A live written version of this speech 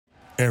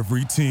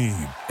Every team,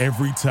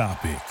 every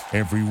topic,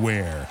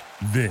 everywhere.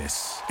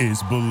 This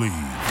is Believe.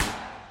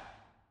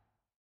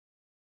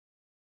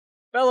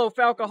 Fellow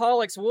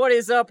Falcoholics, what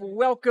is up?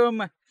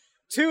 Welcome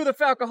to the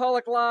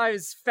Falcoholic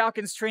Live's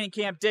Falcons Training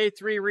Camp Day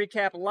 3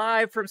 recap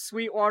live from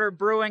SweetWater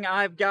Brewing.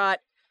 I've got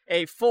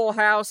a full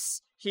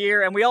house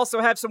here, and we also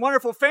have some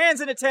wonderful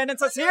fans in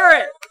attendance. Let's hear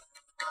it!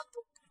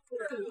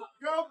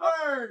 Go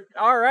Bird!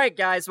 All right,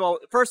 guys. Well,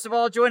 first of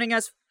all, joining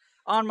us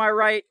on my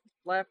right,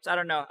 left, I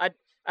don't know.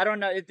 I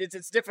don't know.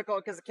 It's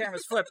difficult because the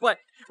camera's flipped, but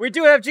we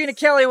do have Gina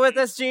Kelly with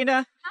us.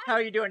 Gina, how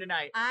are you doing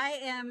tonight? I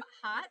am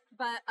hot,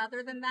 but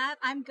other than that,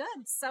 I'm good.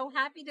 So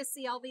happy to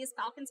see all these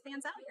Falcons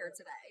fans out here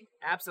today.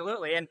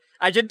 Absolutely, and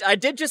I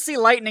did just see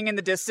lightning in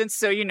the distance,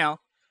 so you know,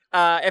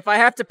 if I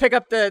have to pick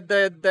up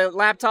the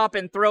laptop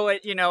and throw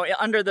it, you know,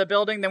 under the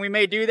building, then we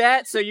may do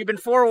that. So you've been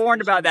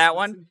forewarned about that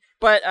one.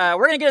 But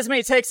we're going to get as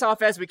many takes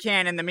off as we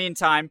can in the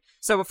meantime.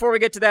 So before we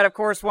get to that, of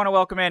course, want to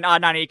welcome in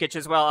Adnan Ikic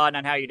as well.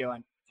 Adnan, how you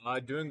doing?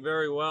 Doing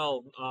very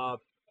well.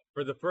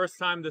 For the first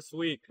time this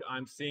week,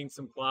 I'm seeing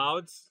some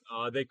clouds.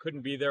 They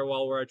couldn't be there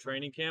while we're at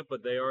training camp,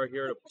 but they are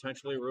here to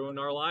potentially ruin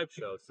our live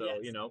show. So, yes.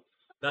 You know,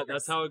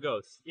 that's how it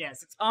goes.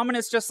 Yes, it's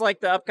ominous, just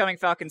like the upcoming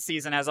Falcons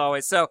season, as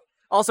always. So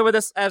also with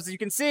us, as you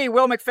can see,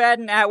 Will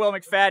McFadden at Will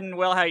McFadden.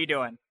 Will, how you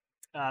doing?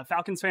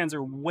 Falcons fans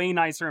are way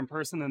nicer in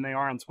person than they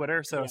are on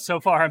Twitter. So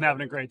far, I'm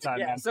having a great time,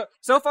 man.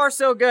 So far,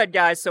 so good,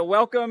 guys. So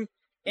welcome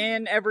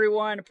in,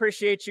 everyone.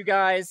 Appreciate you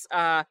guys.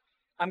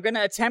 I'm going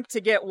to attempt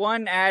to get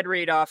one ad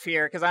read off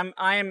here because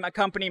I'm a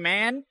company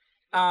man.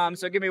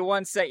 So give me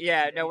one sec.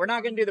 Yeah, no, we're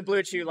not going to do the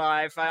Blue Chew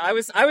live. I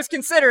was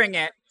considering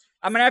it.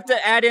 I'm going to have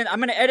to add in, I'm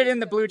going to edit in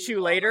the Blue Chew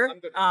later.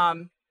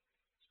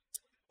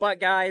 But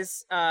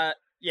guys,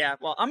 yeah,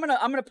 well, I'm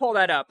going to pull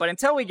that up. But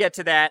until we get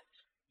to that,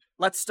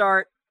 let's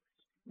start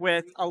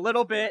with a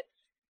little bit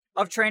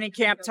of training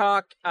camp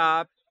talk.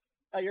 Oh,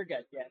 you're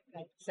good.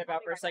 Yeah. Step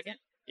out for a second.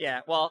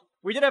 Yeah, well,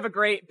 we did have a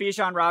great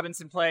Bijan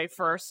Robinson play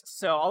first,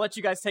 so I'll let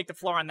you guys take the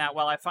floor on that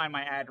while I find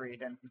my ad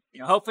read, and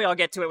you know, hopefully I'll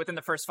get to it within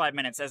the first 5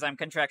 minutes as I'm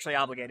contractually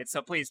obligated.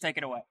 So please take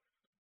it away.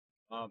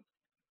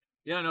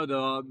 Yeah, no,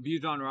 the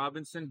Bijan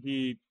Robinson,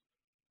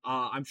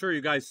 I'm sure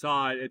you guys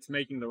saw it. It's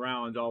making the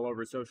rounds all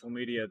over social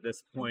media at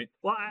this point.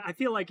 Well, I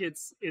feel like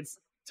it's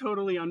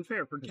totally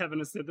unfair for Kevin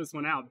to sit this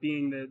one out,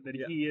 being that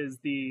he is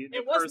the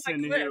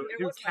person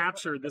who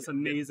captured this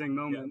amazing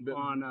moment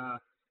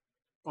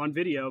on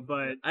video,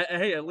 but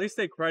hey, at least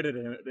they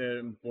credited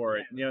him for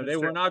it. You know, they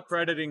were not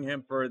crediting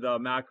him for the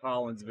Matt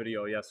Collins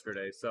video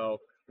yesterday. So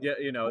yeah,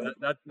 you know,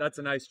 that's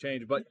a nice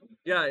change. But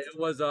yeah, it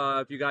was.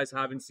 If you guys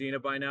haven't seen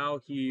it by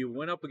now, he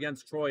went up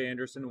against Troy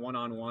Anderson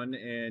 1-on-1,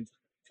 and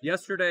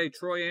yesterday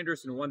Troy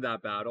Anderson won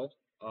that battle.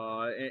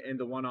 In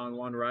the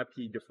 1-on-1 rep,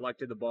 he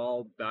deflected the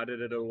ball, batted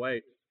it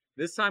away.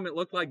 This time, it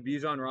looked like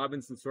Bijan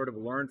Robinson sort of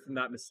learned from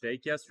that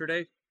mistake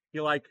yesterday. He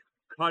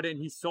cut in,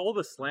 he sold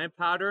the slant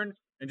pattern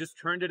and just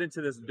turned it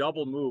into this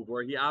double move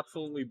where he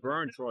absolutely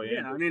burned Troy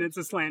Anderson. Yeah, I mean, it's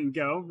a slant and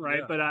go, right?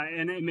 Yeah. But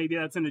and maybe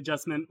that's an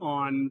adjustment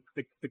on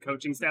the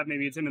coaching staff.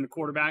 Maybe it's him and the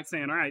quarterback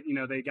saying, all right, you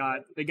know, they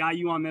got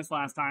you on this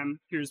last time.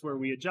 Here's where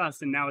we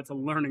adjust. And now it's a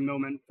learning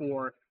moment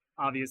for,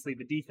 obviously,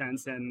 the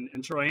defense and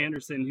Troy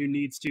Anderson, who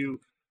needs to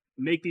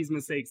make these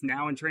mistakes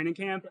now in training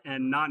camp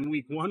and not in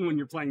week 1 when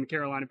you're playing the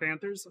Carolina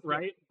Panthers,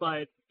 right?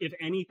 But if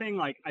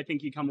anything, I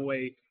think you come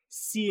away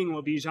seeing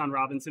what Bijan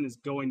Robinson is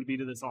going to be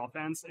to this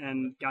offense.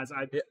 And guys,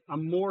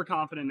 I'm more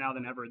confident now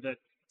than ever that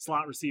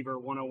slot receiver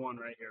 101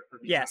 right here. For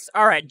yes.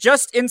 All right.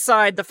 Just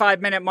inside the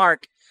 5-minute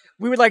mark,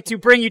 we would like to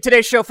bring you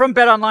today's show from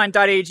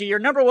betonline.ag, your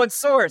number one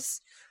source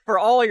for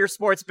all your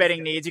sports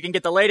betting needs. You can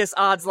get the latest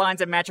odds,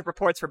 lines, and matchup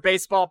reports for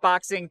baseball,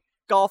 boxing,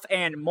 golf,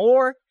 and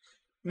more.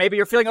 Maybe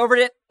you're feeling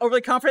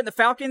overly confident the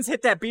Falcons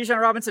hit that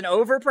Bijan Robinson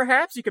over,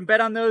 perhaps. You can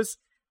bet on those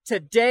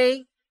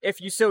today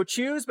if you so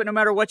choose. But no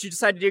matter what you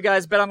decide to do,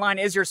 guys,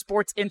 BetOnline is your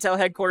sports intel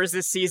headquarters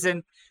this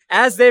season,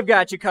 as they've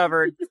got you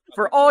covered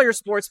for all your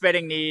sports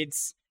betting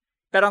needs.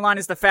 BetOnline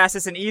is the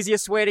fastest and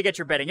easiest way to get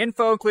your betting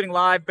info, including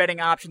live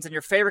betting options and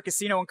your favorite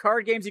casino and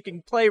card games you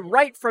can play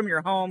right from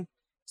your home.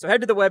 So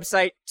head to the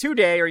website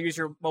today or use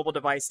your mobile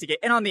device to get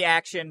in on the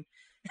action.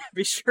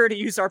 Be sure to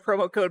use our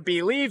promo code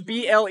BELIEVE,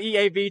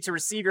 BLEAV, to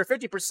receive your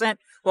 50%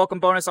 welcome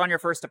bonus on your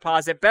first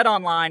deposit.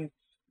 BetOnline,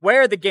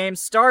 where the game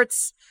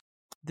starts.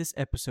 This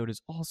episode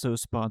is also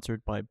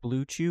sponsored by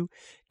Blue Chew.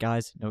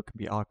 Guys, I know it can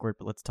be awkward,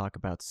 but let's talk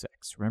about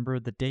sex. Remember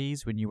the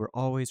days when you were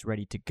always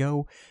ready to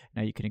go?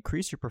 Now you can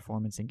increase your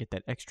performance and get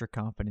that extra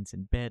confidence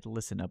in bed.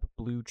 Listen up,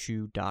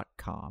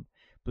 BlueChew.com.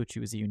 Blue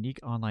Chew is a unique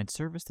online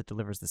service that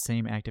delivers the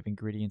same active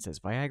ingredients as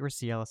Viagra,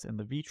 Cialis, and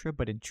Levitra,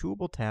 but in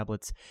chewable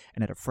tablets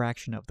and at a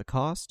fraction of the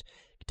cost.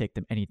 You can take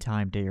them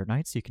anytime, day or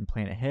night, so you can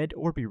plan ahead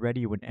or be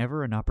ready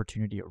whenever an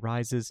opportunity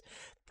arises.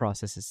 The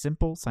process is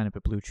simple. Sign up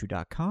at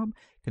BlueChew.com,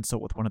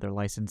 consult with one of their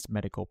licensed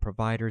medical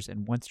providers,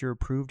 and once you're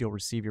approved, you'll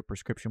receive your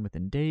prescription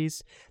within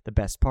days. The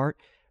best part,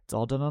 it's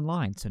all done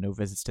online, so no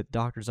visits to the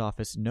doctor's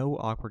office, no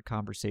awkward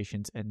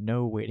conversations, and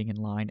no waiting in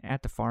line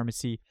at the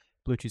pharmacy.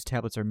 Blue Chew's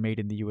tablets are made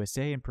in the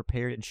USA and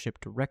prepared and shipped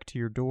direct to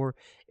your door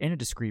in a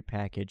discreet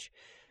package.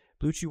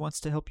 Blue Chew wants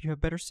to help you have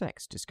better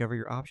sex. Discover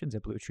your options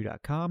at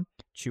BlueChew.com.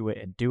 Chew it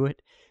and do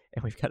it.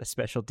 And we've got a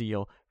special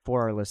deal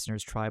for our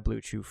listeners. Try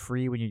Blue Chew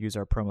free when you use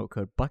our promo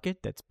code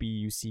BUCKET. That's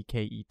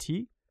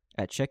BUCKET.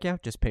 At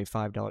checkout, just pay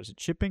 $5 in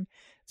shipping.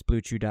 It's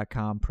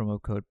BlueChew.com, promo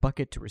code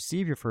BUCKET to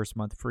receive your first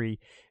month free.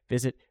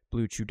 Visit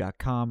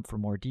BlueChew.com for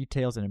more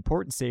details and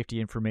important safety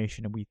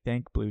information. And we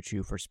thank Blue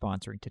Chew for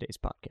sponsoring today's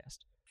podcast.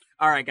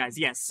 All right, guys.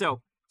 Yes.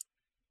 So,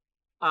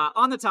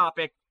 on the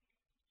topic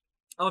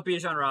of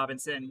Bijan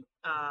Robinson,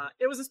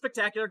 it was a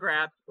spectacular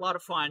grab, a lot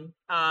of fun,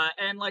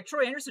 and like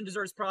Troy Anderson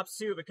deserves props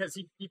too because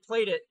he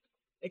played it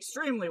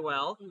extremely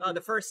well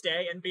the first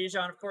day, and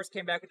Bijan, of course,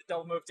 came back with the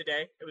double move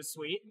today. It was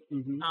sweet.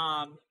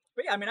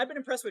 But yeah, I mean, I've been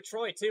impressed with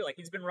Troy too. Like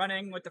he's been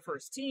running with the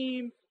first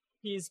team.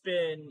 He's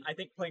been, I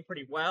think, playing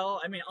pretty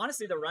well. I mean,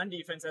 honestly, the run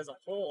defense as a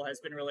whole has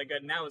been really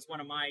good, and that was one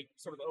of my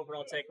sort of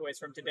overall takeaways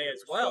from today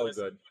as well.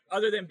 So good.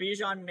 Other than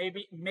Bijan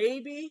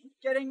maybe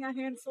getting a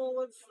handful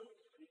of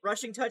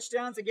rushing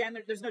touchdowns. Again,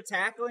 there's no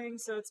tackling,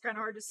 so it's kind of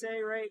hard to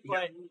say, right?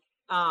 Yeah.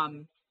 But,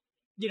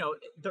 you know,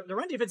 the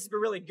run defense has been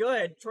really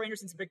good. Troy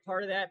Anderson's a big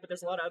part of that, but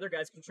there's a lot of other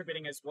guys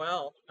contributing as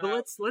well.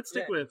 But let's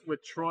stick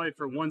with Troy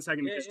for 1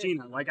 second, because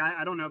Gina, like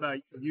I don't know about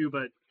you,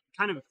 but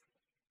kind of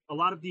a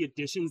lot of the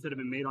additions that have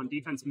been made on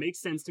defense make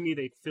sense to me.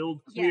 They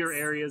filled clear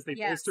areas, they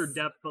bolstered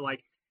depth, but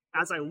like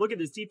as I look at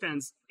this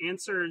defense,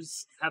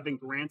 answers have been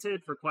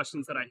granted for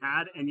questions that I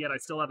had, and yet I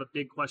still have a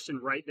big question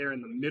right there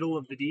in the middle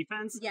of the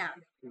defense. Yeah.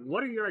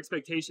 What are your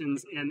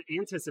expectations and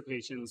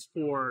anticipations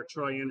for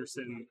Troy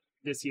Anderson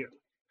this year?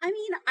 I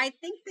mean, I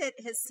think that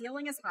his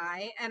ceiling is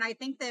high, and I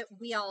think that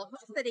we all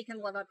hope that he can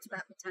live up to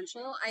that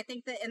potential. I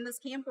think that in this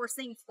camp, we're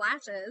seeing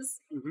flashes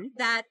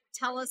that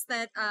tell us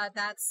that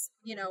that's,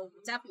 you know,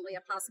 definitely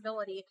a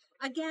possibility.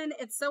 Again,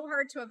 it's so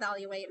hard to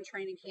evaluate in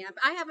training camp.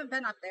 I haven't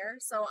been up there,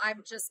 so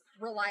I've just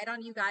relied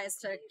on you guys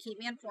to keep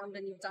me informed,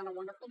 and you've done a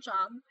wonderful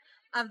job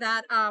of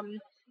that.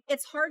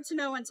 It's hard to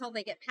know until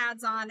they get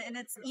pads on, and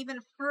it's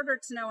even harder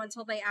to know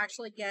until they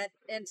actually get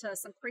into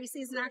some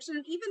preseason action.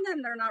 And even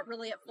then, they're not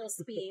really at full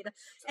speed.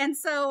 And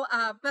so,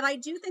 but I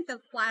do think the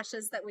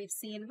flashes that we've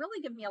seen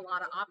really give me a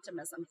lot of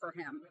optimism for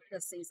him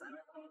this season.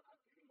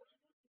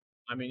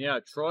 I mean, yeah,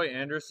 Troy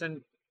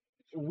Anderson,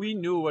 we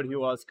knew what he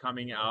was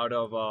coming out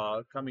of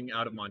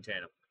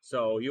Montana.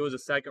 So he was a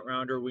second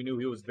rounder. We knew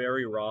he was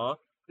very raw.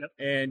 Yep.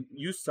 And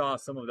you saw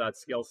some of that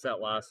skill set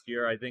last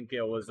year. I think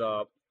it was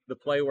the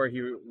play where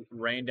he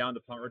rained down the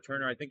punt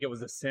returner. I think it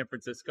was the San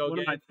Francisco game. One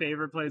of my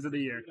favorite plays of the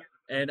year.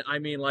 And I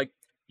mean, like,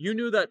 you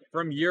knew that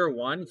from year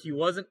one, he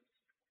was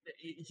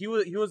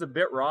a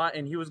bit raw,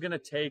 and he was going to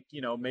take,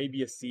 you know,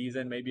 maybe a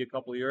season, maybe a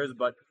couple of years.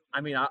 But I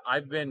mean,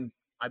 I've been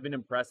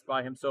impressed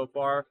by him so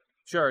far.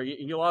 Sure,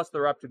 he lost the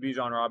rep to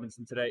Bijan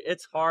Robinson today.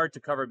 It's hard to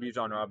cover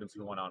Bijan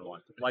Robinson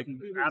one-on-one. Like,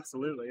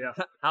 absolutely, yeah.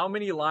 How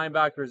many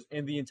linebackers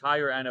in the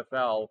entire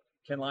NFL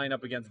can line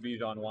up against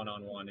Bijan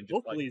one-on-one? And just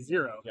hopefully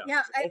zero.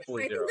 Yeah, I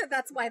think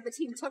that's why the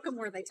team took him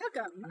where they took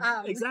him.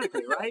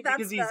 Exactly, right?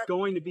 Because he's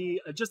going to be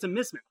just a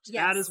mismatch.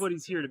 Yes. That is what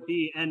he's here to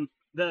be. And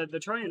the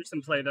Troy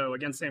Anderson play, though,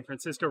 against San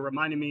Francisco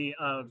reminded me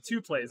of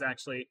two plays,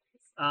 actually.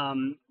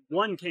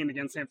 One came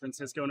against San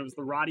Francisco, and it was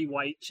the Roddy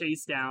White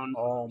chase down,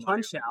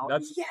 punch out.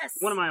 That's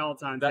one of my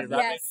all-time favorites.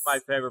 That's my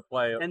favorite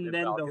play. And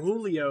then the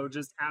Julio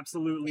just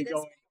absolutely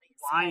going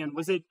lion.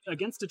 Was it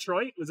against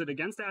Detroit? Was it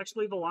against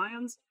actually the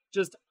Lions?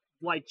 Just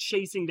like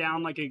chasing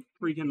down like a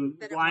freaking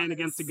lion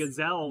against a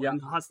gazelle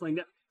and hustling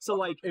down. So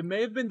like it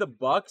may have been the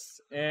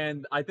Bucks,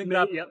 and I think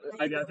I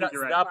think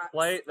you're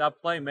right. that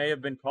play may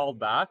have been called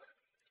back.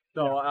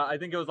 So I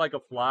think it was like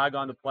a flag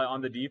on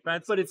the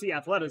defense. But it's the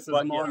athleticism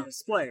on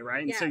display,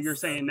 right? And so you're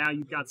saying now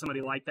you've got somebody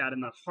like that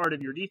in the heart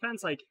of your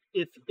defense. Like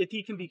if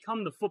he can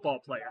become the football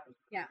player,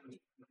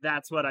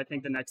 that's what I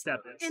think the next step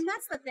is. And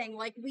that's the thing.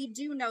 Like we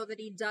do know that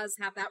he does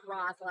have that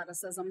raw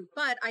athleticism,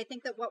 but I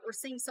think that what we're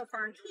seeing so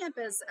far in camp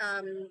is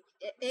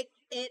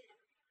it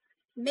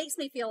makes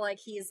me feel like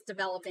he's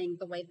developing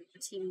the way that the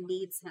team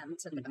needs him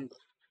to develop.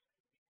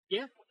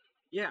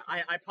 Yeah,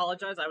 I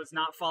apologize. I was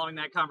not following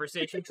that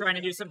conversation, trying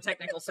to do some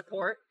technical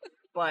support.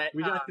 But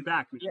we got the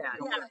back. Yeah.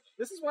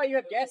 This is why you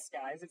have guests,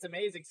 guys. It's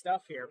amazing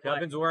stuff here.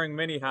 Kevin's wearing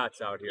mini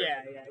hats out here.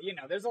 Yeah. You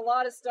know, there's a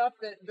lot of stuff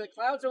that the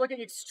clouds are looking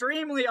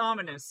extremely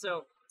ominous.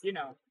 So, you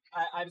know,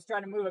 I was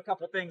trying to move a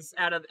couple things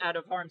out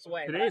of harm's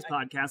way. Today's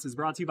podcast is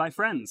brought to you by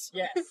Friends.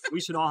 Yes.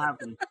 We should all have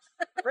them.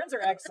 Friends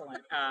are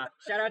excellent.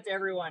 Shout out to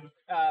everyone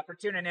for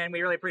tuning in. We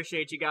really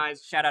appreciate you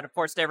guys. Shout out, of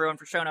course, to everyone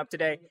for showing up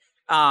today.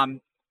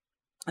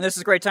 And this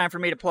is a great time for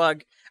me to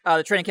plug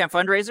the training camp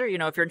fundraiser. You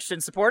know, if you're interested in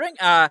supporting,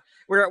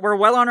 we're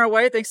well on our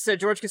way. Thanks to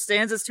George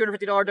Costanza's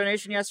 $250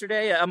 donation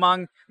yesterday,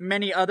 among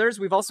many others.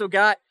 We've also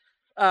got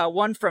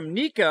one from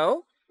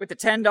Nico with the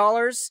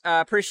 $10.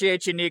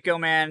 Appreciate you, Nico,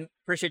 man.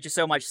 Appreciate you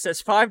so much. It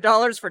says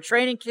 $5 for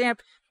training camp,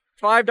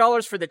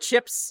 $5 for the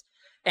chips,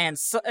 and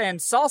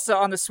salsa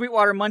on the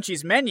SweetWater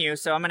Munchies menu.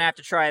 So I'm gonna have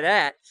to try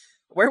that.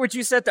 Where would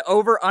you set the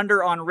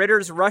over/under on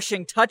Ritter's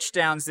rushing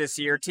touchdowns this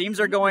year? Teams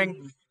are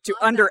going to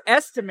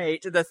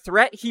underestimate the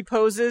threat he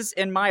poses,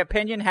 in my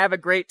opinion. Have a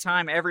great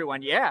time,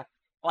 everyone. Yeah,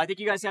 Well, I think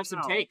you guys have some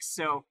Wow. takes.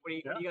 So what do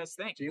you, Yeah. what do you guys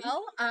think?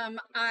 Well,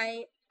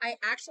 I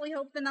actually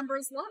hope the number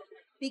is low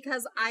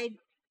because I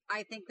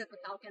think that the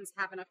Falcons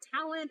have enough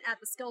talent at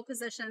the skill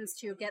positions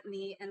to get in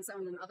the end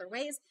zone in other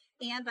ways,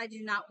 and I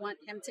do not want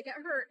him to get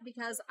hurt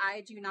because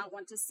I do not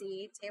want to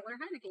see Taylor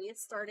Heineke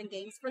starting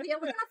games for the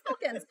Atlanta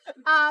Falcons.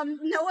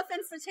 No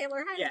offense to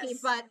Taylor Heineke,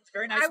 Yes. but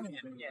Very nice man.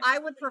 Yeah. I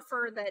would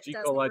prefer that Chico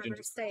Desmond legend.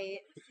 Ritter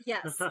stay.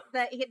 Yes,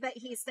 that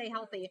he stay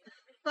healthy.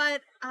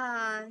 But yeah,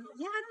 I don't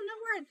know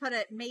where I'd put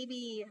it.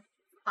 Maybe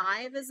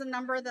 5 is a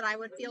number that I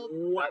would feel.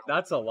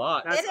 That's a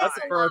lot. That's That's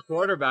a for lot. a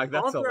quarterback.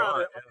 That's a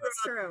lot.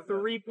 That's true.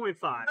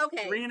 3.5.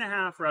 Okay.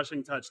 3.5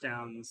 rushing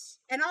touchdowns.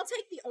 And I'll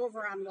take the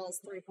over on Will's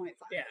 3.5.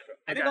 Yeah,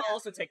 I think Okay. I'll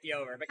also take the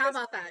over. How Because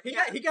about that?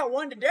 he got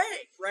one today,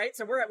 right?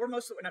 So we're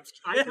mostly. No, I'm just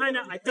I kidding.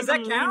 I Does think that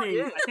I'm count? leaning.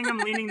 Yeah. I think I'm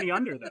leaning the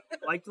under though.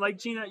 Like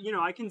Gina,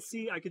 I could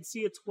see a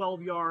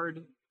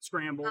 12-yard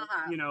scramble.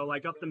 Uh-huh.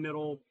 Like up the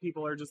middle,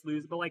 people are just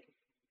losing. But like,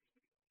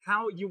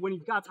 when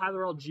you've got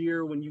Tyler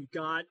Algier, when you've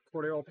got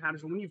Cordero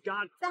Patterson, when you've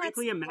got That's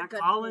frankly a a Matt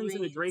good Collins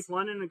and a point. Drake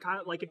London and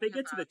Kyle, like if they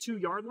get to the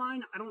 2-yard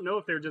line, I don't know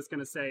if they're just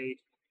gonna say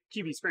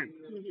QB scramble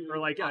or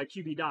like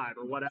QB dive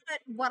or whatever. But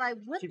what I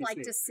would QB like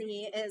sneak. to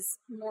see is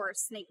more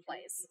snake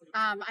plays.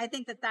 I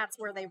think that that's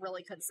where they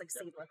really could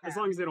succeed with As that.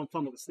 long as they don't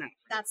fumble the snap.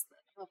 That's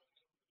well,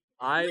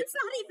 I let's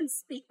not even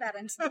speak that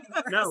into the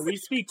universe. No, we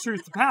speak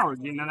truth to power.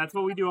 That's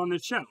what we do on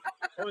this show.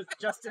 What was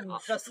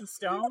Justin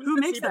Stone? Who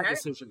makes that Back?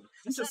 decision?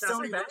 Justin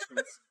Stone back?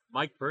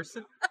 Mike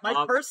Person.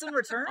 Mike Person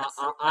returns.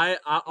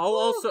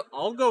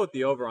 I'll go with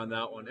the over on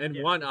that one. And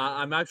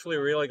I'm actually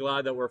really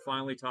glad that we're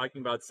finally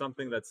talking about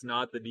something that's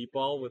not the deep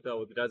ball with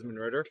Desmond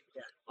Ritter.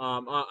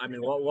 I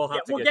mean, we'll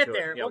have to we'll get get to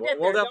there. it. Yeah, We'll get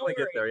we'll there. definitely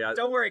Don't get there. worry. Yeah,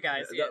 Don't worry,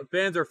 guys. The Yeah.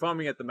 fans are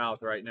foaming at the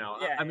mouth right now.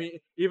 Yeah, I mean,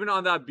 even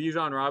on that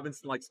Bijan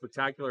Robinson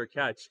spectacular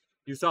catch,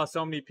 you saw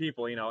so many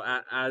people,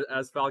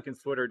 as Falcons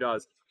Twitter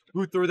does.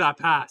 Who threw that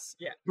pass?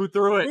 Yeah. Who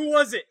threw it? Who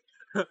was it?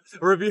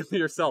 Reveal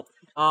yourself.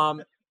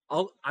 I'm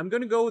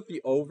gonna go with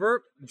the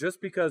over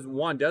just because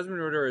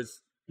Desmond Ritter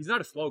he's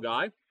not a slow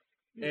guy,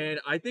 and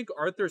I think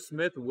Arthur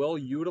Smith will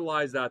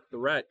utilize that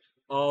threat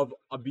of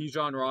a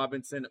Bijan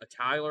Robinson, a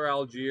Tyler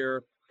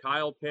Algier,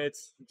 Kyle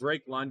Pitts,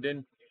 Drake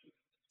London.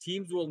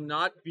 Teams will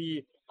not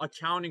be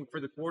accounting for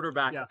the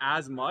quarterback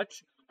as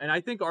much, and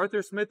I think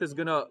Arthur Smith is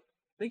gonna.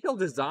 I think he'll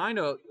design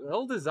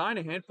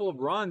a handful of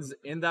runs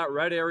in that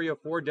red area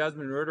for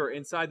Desmond Ritter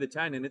inside the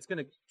 10, and it's going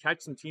to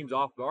catch some teams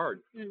off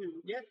guard. Mhm.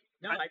 Yeah.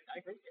 No, I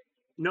agree.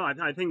 No,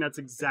 I think that's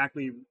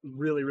exactly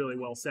really, really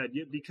well said.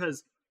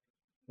 Because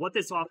what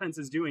this offense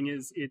is doing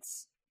is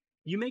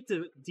you make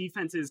the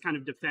defenses kind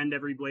of defend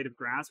every blade of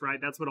grass,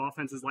 right? That's what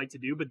offenses like to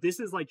do. But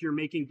this is like you're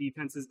making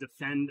defenses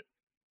defend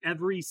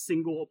every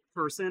single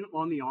person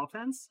on the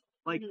offense.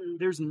 Like,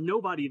 there's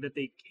nobody that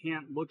they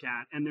can't look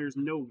at, and there's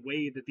no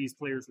way that these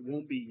players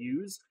won't be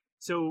used.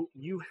 So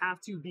you have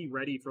to be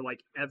ready for,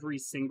 every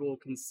single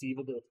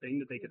conceivable thing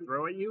that they could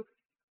throw at you.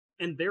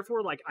 And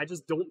therefore, I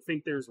just don't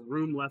think there's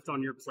room left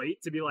on your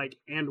plate to be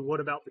and what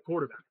about the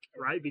quarterback,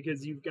 right?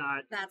 Because you've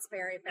got, That's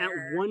very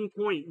fair. at one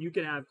point, you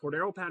could have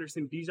Cordero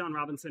Patterson, Bijan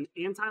Robinson,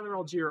 and Tyler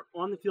Algier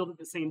on the field at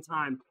the same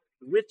time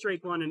with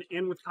Drake London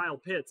and with Kyle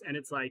Pitts, and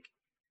it's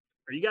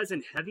are you guys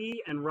in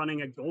heavy and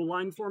running a goal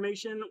line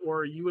formation,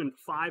 or are you in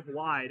 5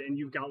 wide and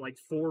you've got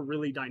 4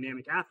 really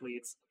dynamic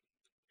athletes?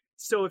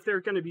 So if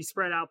they're going to be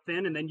spread out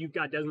thin and then you've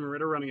got Desmond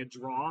Ritter running a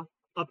draw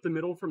up the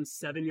middle from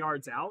 7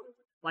 yards out,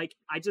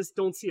 I just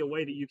don't see a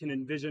way that you can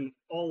envision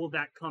all of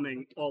that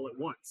coming all at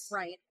once.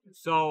 Right.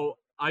 So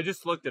I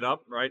just looked it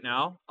up right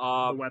now.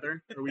 The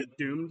weather? Are we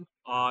doomed?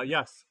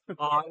 Yes.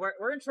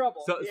 We're in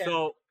trouble.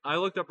 So I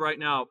looked up right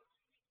now.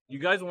 You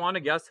guys want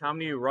to guess how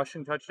many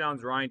rushing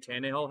touchdowns Ryan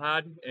Tannehill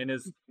had in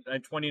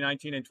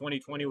 2019 and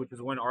 2020, which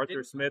is when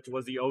Arthur Smith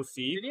was the OC?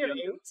 Did he have 8?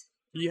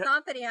 He I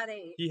thought that he had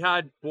 8. He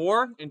had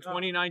 4 in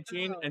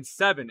 2019 and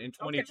 7 in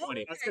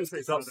 2020. I was gonna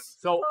say So, something.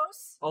 so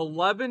Close.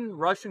 11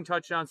 rushing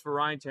touchdowns for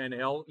Ryan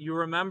Tannehill. You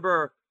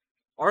remember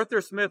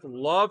Arthur Smith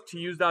loved to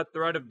use that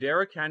threat of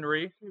Derrick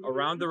Henry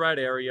around the red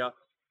area.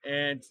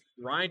 And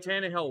Ryan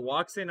Tannehill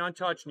walks in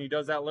untouched and he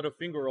does that little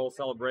finger roll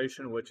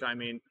celebration, which I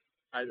mean,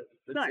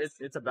 Nice.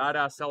 it's a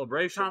badass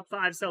celebration. Top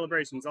 5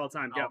 celebrations all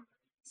time. Go.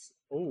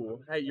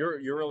 Oh, hey, you're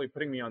really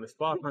putting me on the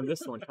spot on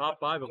this one. Top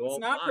 5 of all It's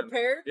not time.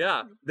 prepared.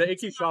 Yeah, the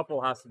Icky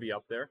Shuffle has to be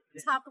up there.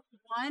 Top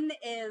 1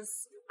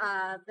 is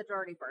the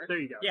Dirty Bird. There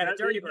you go. Yeah, the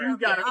Dirty Bird. You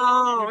got it.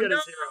 Oh, you got no.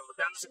 a 0.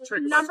 That was a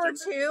trick Number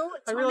question. 2,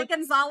 Tony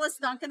Gonzalez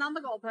dunking on the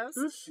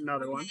goalpost.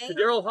 Another one. Okay.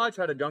 Daryl Hodge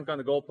had a dunk on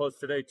the goalpost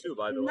today too,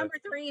 by the way. Number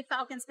 3,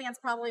 Falcons fans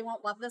probably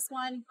won't love this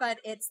one, but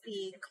it's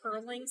the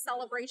curling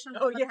celebration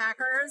Oh, for the yeah.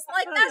 Packers.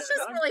 That's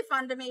just really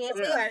fun to me. It It's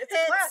fits.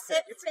 classic.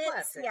 It It's fits.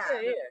 classic.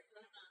 Yeah.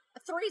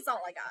 3's all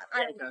I got.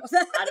 I don't know.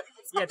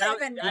 Yeah, It's not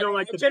even- You don't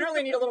like I the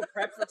generally need a little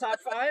prep for top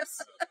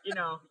 5s.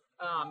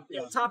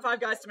 Top 5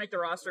 guys to make the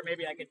roster.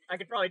 Maybe I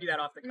could probably do that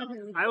off the cuff.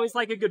 Mhm. I always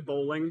like a good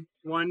bowling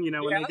one, when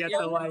Yeah, they get yeah.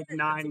 to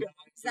 9 guys.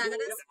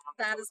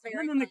 That is very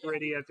And then the fun.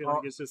 gritty, I feel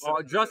like it's just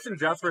Justin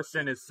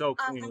Jefferson is so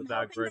clean I'm with that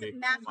hoping gritty. that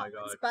Matt Oh my god.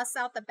 Collins busts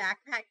out the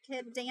backpack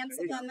kid dance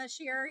again this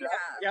year. Yeah.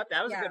 Yep,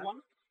 that was a Yeah. good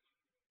one.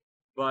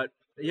 But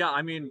Yeah,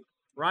 I mean,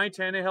 Ryan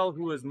Tannehill,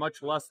 who is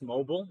much less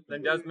mobile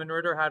than Desmond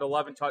Ritter, had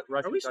 11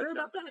 rushing touchdowns sure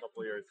about that? in a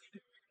couple years.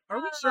 Are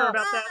we sure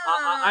about that?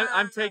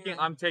 I'm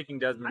taking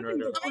Desmond I think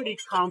Ritter. they're pretty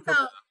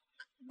comparable.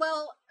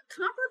 Well,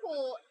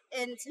 comparable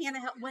in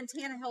Tannehill when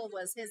Tannehill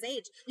was his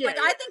age. Yeah,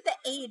 I think the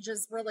age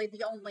is really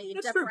the only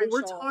That's true, but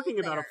differential. we're talking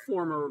about a there.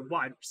 former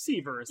wide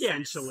receiver,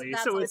 essentially.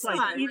 that's So what it's I'm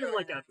like saying. even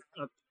like a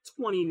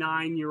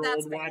 29-year-old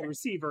That's wide fair.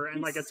 receiver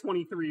and like a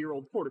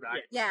 23-year-old quarterback.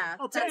 Yeah,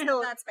 Well,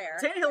 that's fair.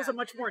 Tannehill's Yeah. a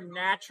much more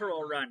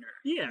natural runner.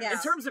 Yeah. Yeah. In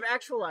terms of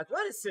actual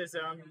athleticism,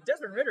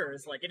 Desmond Ritter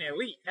is like an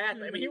elite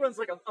athlete. I mean, he runs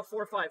like a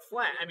 4.5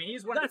 flat. I mean,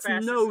 he's one That's of the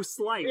fastest. no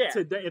slight Yeah.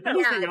 today. If No.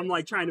 anything, Yeah. I'm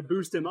like trying to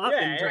boost him up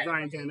Yeah, into right.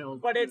 Ryan Tannehill.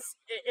 But it's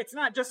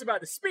not just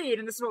about the speed,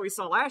 and this is what we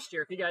saw last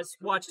year. If you guys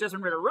watched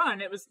Desmond Ritter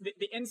run, it was the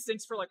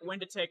instincts for like when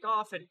to take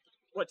off and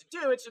what to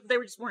do. They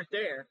just weren't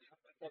there.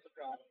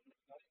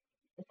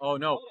 Oh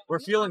no, we're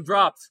feeling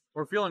drops.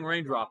 We're feeling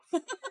raindrops.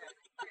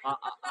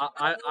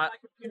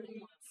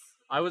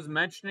 I was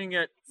mentioning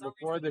it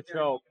before the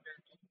show.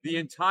 The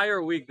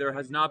entire week there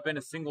has not been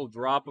a single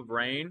drop of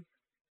rain.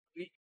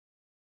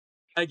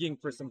 Begging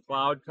for some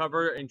cloud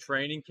cover in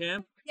training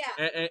camp.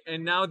 Yeah.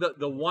 And now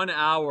the 1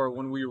 hour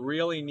when we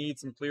really need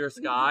some clear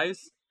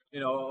skies,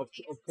 of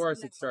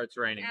course it starts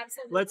raining.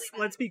 Absolutely.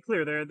 Let's be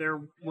clear. There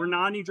were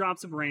not any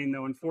drops of rain,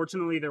 though.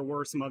 Unfortunately, there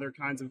were some other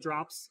kinds of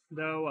drops,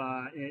 though,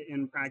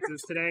 in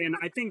practice today. And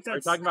I think Are you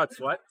that's talking about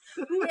sweat?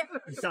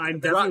 I'm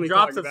definitely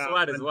drops talking of about,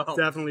 sweat as I'm well.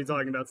 Definitely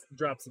talking about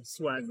drops of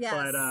sweat. Yes.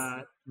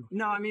 But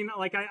no, I mean,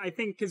 like I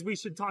think because we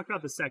should talk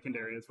about the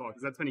secondary as well,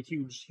 because that's been a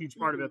huge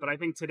part of it. But I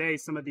think today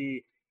some of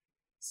the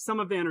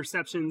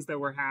interceptions that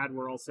were had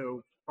were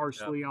also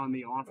partially on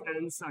the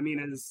offense. I mean,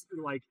 as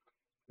like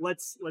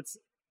let's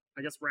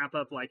I guess wrap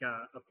up like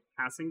a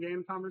passing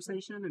game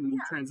conversation and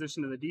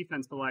transition to the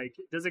defense. But like,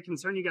 does it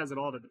concern you guys at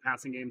all that the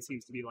passing game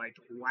seems to be like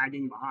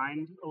lagging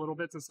behind a little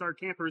bit to start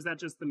camp, or is that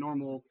just the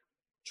normal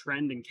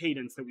trend and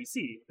cadence that we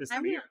see this time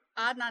I'm of going year?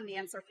 to Adnan to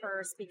answer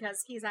first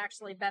because he's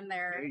actually been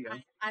there. There you go.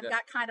 I've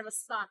got kind of a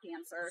stock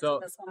answer So-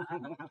 to this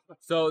one.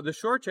 So the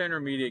short to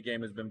intermediate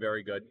game has been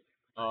very good.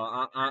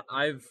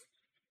 I've,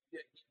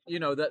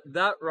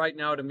 that right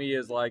now to me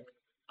is like,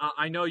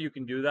 I know you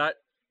can do that.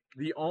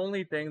 The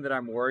only thing that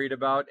I'm worried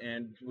about,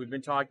 and we've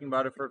been talking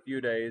about it for a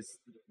few days,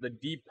 the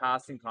deep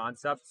passing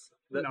concepts.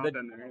 Not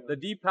been there. The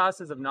deep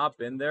passes have not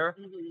been there.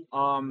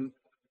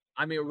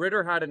 I mean,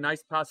 Ritter had a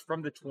nice pass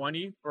from the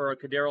 20 for a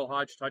Kadarrell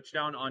Hodge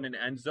touchdown on an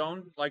end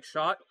zone like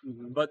shot,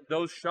 but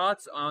those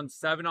shots on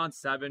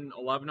 7-on-7,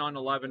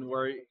 11-on-11,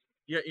 where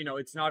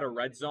it's not a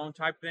red zone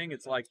type thing.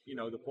 It's like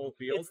the full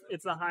field.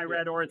 It's the high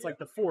red or it's like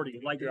the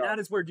 40. Like that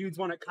is where dudes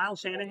want it. Kyle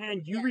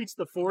Shanahan, you reach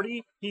the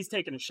 40, he's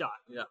taking a shot.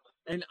 Yeah,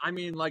 and I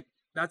mean, like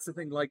that's the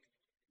thing. Like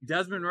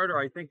Desmond Ritter,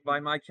 I think by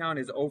my count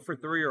is 0 for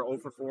 3 or 0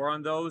 for 4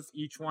 on those.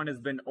 Each one has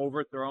been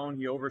overthrown.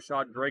 He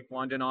overshot Drake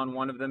London on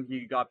one of them.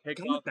 He got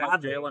picked up by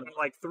Jalen.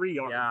 Like 3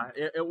 yards.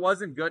 Yeah, it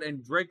wasn't good.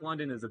 And Drake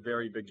London is a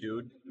very big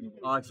dude.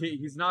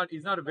 He's not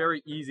a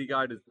very easy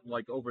guy to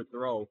like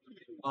overthrow.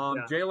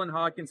 Jalen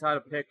Hawkins had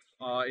a pick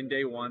in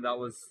day one. That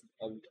was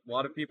a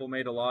lot of people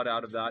made a lot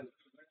out of that.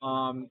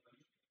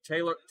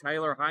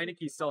 Tyler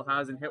Heineke still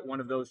hasn't hit one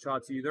of those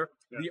shots either.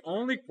 Yeah. The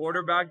only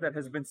quarterback that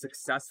has been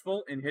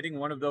successful in hitting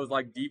one of those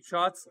like deep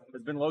shots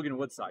has been Logan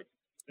Woodside.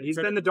 He's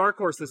been the dark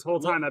horse this whole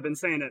time. I've been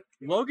saying it.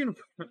 Logan,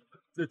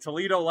 the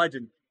Toledo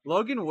legend.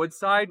 Logan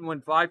Woodside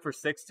went 5 for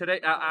 6 today.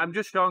 I'm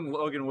just showing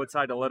Logan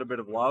Woodside a little bit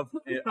of love.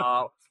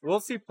 We'll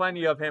see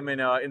plenty of him in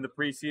the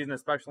preseason,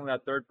 especially in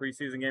that third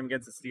preseason game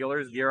against the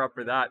Steelers. Gear up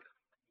for that.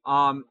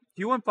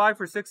 He went 5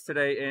 for 6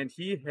 today, and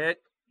he hit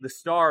the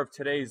star of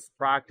today's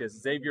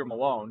practice, Xavier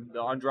Malone, the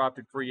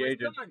undrafted free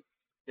agent.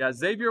 Yeah,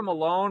 Xavier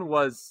Malone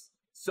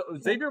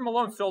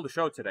stole the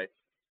show today.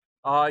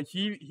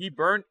 He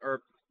burned,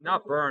 or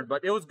not burned,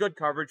 but it was good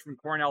coverage from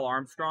Cornell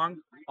Armstrong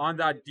on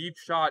that deep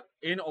shot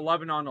in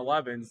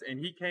 11-on-11s, and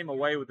he came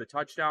away with a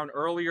touchdown.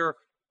 Earlier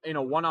in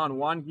a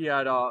 1-on-1, he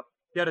had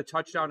a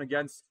touchdown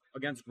against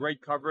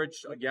great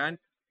coverage again.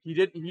 He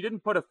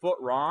didn't put a foot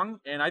wrong,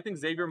 and I think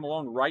Xavier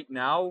Malone right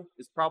now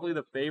is probably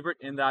the favorite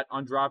in that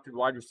undrafted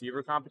wide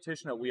receiver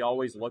competition that we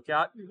always look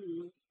at.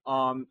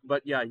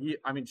 But yeah,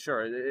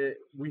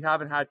 we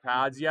haven't had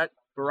pads yet,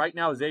 but right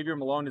now Xavier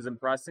Malone is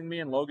impressing me,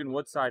 and Logan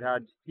Woodside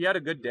had a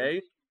good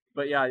day.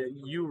 But yeah,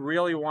 you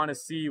really want to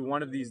see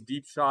one of these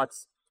deep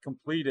shots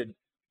completed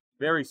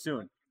very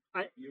soon.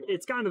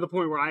 It's gotten to the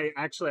point where I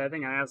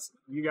think I asked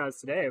you guys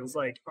today. It was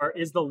like,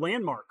 is the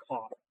landmark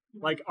off?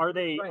 Like, are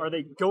they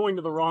going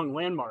to the wrong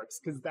landmarks?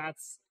 Because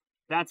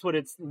that's what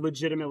it's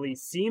legitimately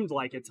seemed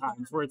like at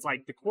times, where it's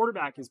like the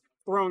quarterback is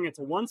throwing it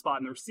to one spot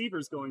and the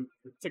receiver's going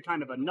to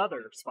kind of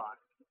another spot.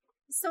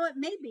 So it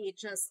may be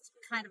just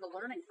kind of a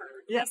learning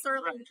curve. Yeah, this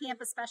early in camp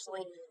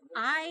especially.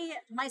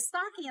 My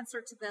stock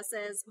answer to this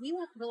is we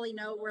won't really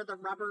know where the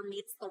rubber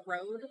meets the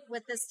road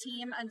with this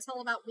team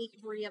until about week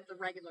 3 of the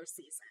regular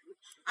season.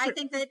 I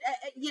think that,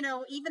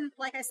 even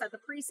like I said, the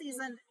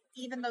preseason,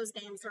 even those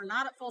games are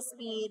not at full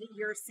speed.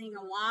 You're seeing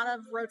a lot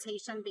of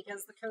rotation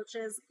because the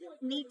coaches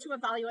need to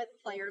evaluate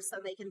the players so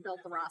they can build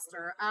the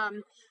roster.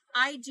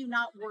 I do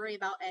not worry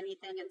about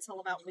anything until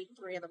about week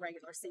 3 of the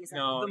regular season.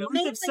 No, The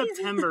month of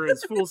September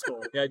is fool's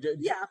gold. yeah,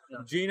 Yeah.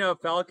 Gina,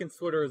 Falcons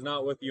Twitter is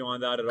not with you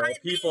on that at all.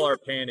 People are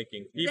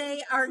panicking.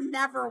 They are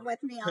never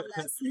with me on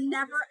this.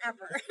 Never,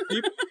 ever.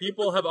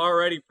 People have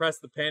already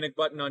pressed the panic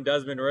button on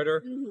Desmond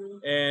Ridder,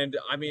 Mhm. and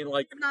I mean,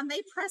 like,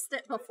 They pressed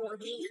it before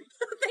games.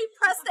 They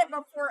pressed it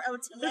before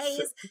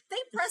OTAs. They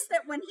pressed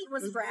it when he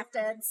was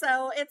drafted.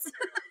 So it's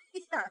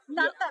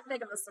not that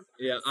big of a surprise.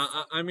 yeah,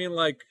 I mean,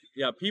 like,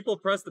 yeah, people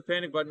press the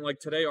panic button. Like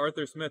today,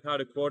 Arthur Smith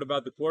had a quote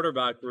about the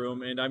quarterback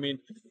room, and I mean,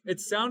 it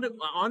sounded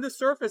on the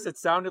surface, it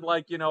sounded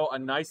like a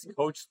nice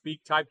coach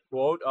speak type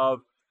quote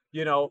of,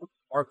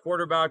 our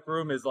quarterback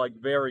room is like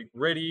very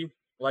gritty,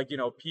 like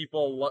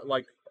people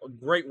like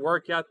great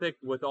work ethic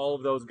with all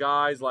of those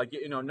guys. Like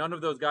none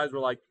of those guys were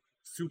like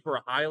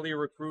super highly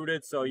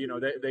recruited, so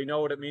they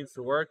know what it means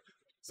to work.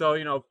 So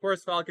of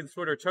course, Falcons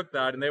Twitter took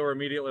that, and they were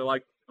immediately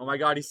like, "Oh my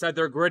God, he said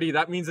they're gritty.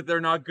 That means that they're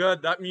not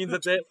good. That means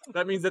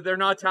that they're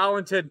not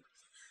talented."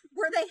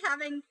 Were they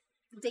having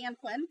Dan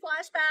Quinn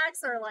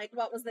flashbacks, or like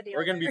what was the deal?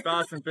 We're gonna be there?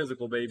 fast and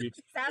physical, baby.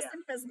 Fast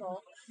and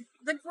physical.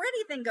 The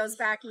gritty thing goes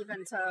back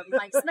even to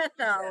Mike Smith,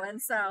 though,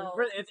 and so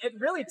It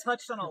really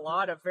touched on a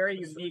lot of very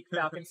unique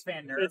Falcons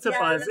fan nerves. It's a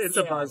buzz. It's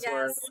a buzzword.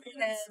 Yes, it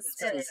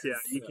is. It is.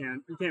 Yeah,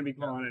 you can't be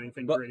calling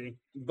anything But- gritty.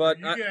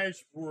 But Are you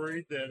guys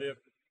worried that if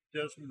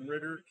Desmond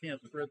Ridder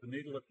can't thread the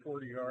needle at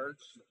 40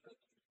 yards,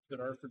 that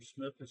Arthur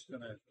Smith is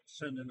going to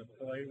send in a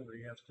play where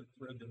he has to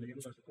thread the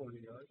needle at 40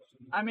 yards?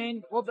 I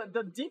mean, well,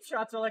 the deep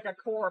shots are like a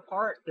core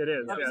part. It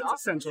is. of Yeah, his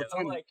it's offense, essential.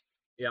 so, like,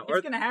 yeah,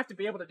 he's going to have to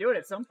be able to do it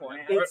at some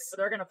point. It's-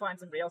 They're going to find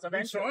somebody else We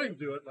eventually. saw him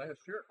do it last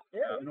year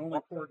Yeah. in only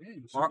 4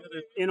 games. Ar- He did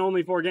it In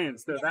only 4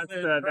 games. So that's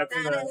Yeah, the That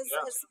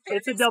is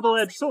it's a very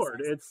double-edged small sword.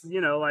 sample It's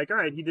like, all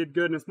right, he did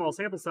good in a small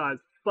sample size,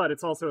 but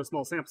it's also a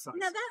small sample size.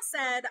 Now that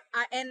said,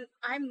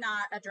 I'm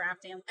not a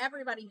draft analyst.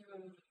 Everybody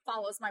who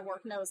follows my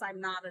work knows I'm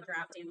not a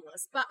draft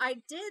analyst, but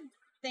I did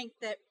think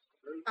that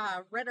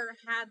Ridder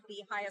had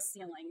the highest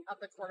ceiling of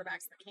the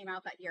quarterbacks that came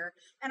out that year,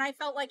 and I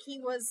felt like he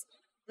was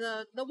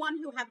the one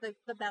who had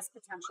the best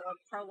potential at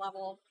pro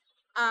level.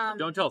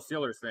 don't tell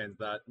Steelers fans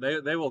that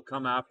they will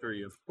come after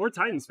you. Or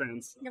Titans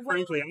fans. Yeah, right.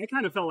 Frankly, I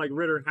kind of felt like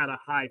Ridder had a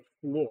high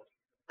floor,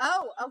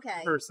 Oh,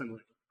 okay.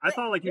 personally. I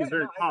felt like he was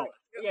very polished.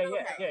 Yeah,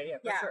 Okay.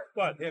 for Yeah. sure.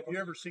 But have you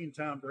ever seen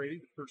Tom Brady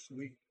the first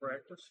week of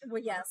practice?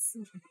 Well, yes.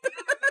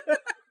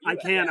 I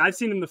can. I've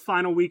seen him the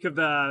final week of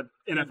the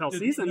NFL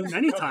season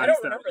many I times,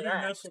 don't though. remember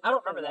that. I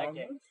don't remember that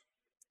game.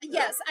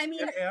 Yes, I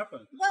mean, It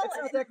happened. well, It's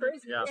not that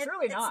crazy. Yeah. It's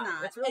really It's not.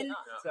 not. It's really And-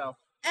 not. So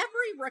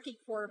every rookie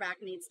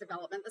quarterback needs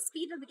development. The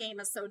speed of the game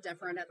is so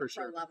different at the For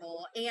sure. pro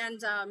level,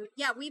 and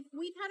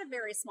we've had a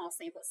very small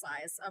sample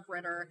size of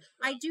Ridder.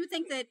 I do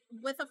think that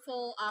with a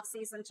full off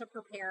season to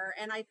prepare,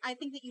 and I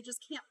think that you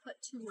just can't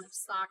put too much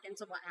stock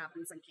into what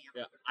happens in camp,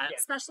 Yeah,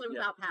 especially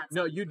without pads.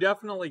 no, you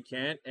definitely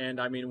can't. And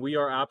I mean, we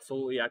are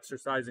absolutely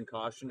exercising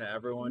caution to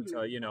everyone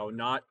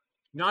to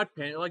not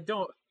panic. Like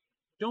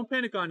don't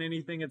panic on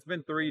anything. It's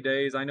been 3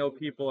 days. I know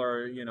people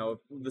are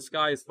the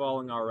sky is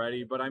falling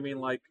already, but I mean,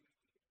 like,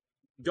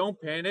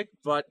 don't panic.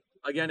 But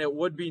again, it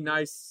would be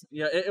nice.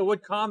 Yeah, it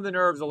would calm the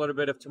nerves a little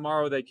bit if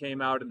tomorrow they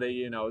came out and they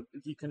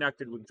he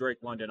connected with Drake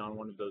London on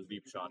one of those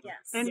deep shots.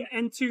 Yes.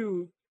 And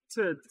to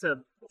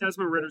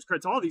Desmond Ridder's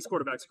credit, to all these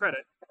quarterbacks'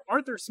 credit,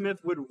 Arthur Smith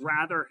would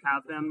rather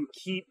have them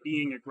keep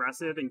being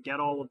aggressive and get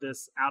all of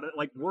this out of,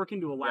 like, work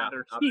into a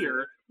ladder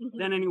here Mhm.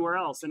 than anywhere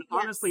else. And Yes.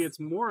 honestly, it's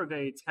more of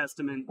a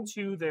testament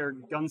to their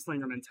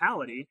gunslinger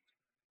mentality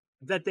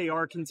that they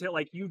are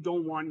like, you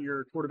don't want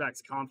your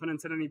quarterback's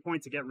confidence at any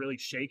point to get really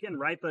shaken,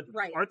 right? But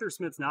Right. Arthur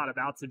Smith's not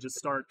about to just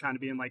start kind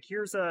of being like,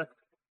 here's a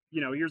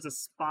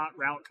spot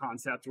route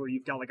concept where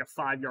you've got like a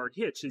 5-yard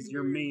hitch is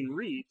your main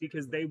read,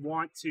 because they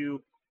want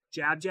to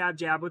jab, jab,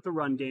 jab with the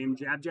run game,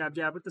 jab, jab,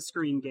 jab with the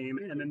screen game,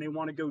 and then they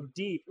want to go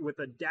deep with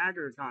a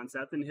dagger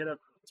concept and hit a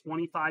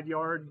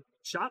 25-yard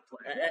shot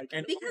play.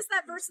 And Because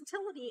that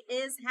versatility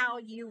is how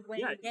you win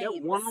Yeah, games.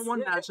 get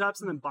one-on-one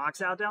matchups and then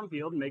box out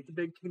downfield and make the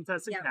big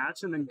contested Yeah.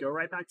 catch and then go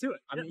right back to it.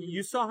 I mean,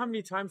 you saw how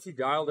many times he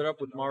dialed it up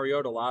with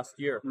Mariota last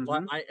year.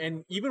 Mhm.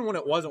 And even when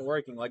it wasn't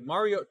working, like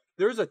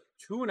there's a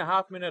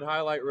 2.5-minute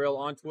highlight reel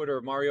on Twitter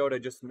of Mariota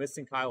just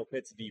missing Kyle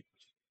Pitts deep.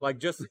 Like,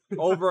 just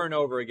over and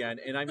over again.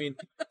 And I mean,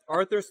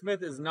 Arthur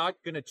Smith is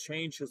not going to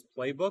change his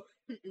playbook.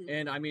 Mm-mm.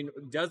 And I mean,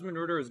 Desmond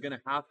Ridder is going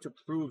to have to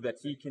prove that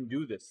he can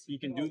do this. He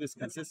can do this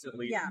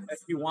consistently Yeah. if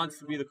he wants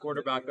to be the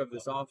quarterback of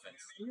this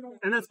offense.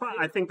 And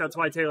I think that's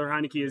why Taylor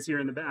Heineke is here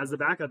as the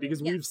backup,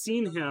 because we've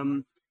seen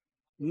him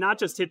not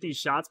just hit these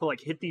shots, but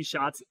like hit these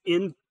shots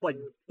in like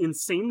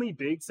insanely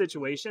big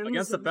situations.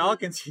 Against the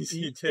Falcons,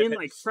 he did. in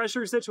like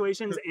pressure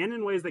situations and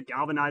in ways that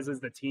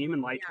galvanizes the team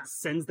and like Yeah.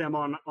 sends them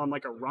on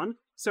like a run.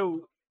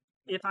 So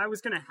if I was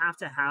going to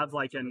have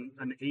like an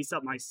ace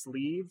up my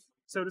sleeve,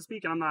 so to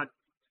speak, and I'm not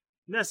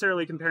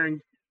necessarily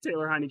comparing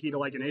Taylor Heineke to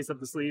like an ace up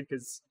the sleeve,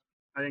 because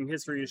I think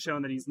history has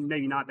shown that he's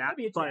maybe not that, That'd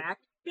be a but Jack.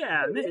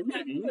 Yeah,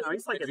 maybe. You know,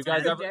 he's like Did a you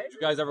guys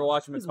 10. ever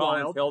watch him at He's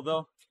Collins wild. Hill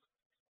though?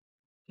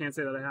 Can't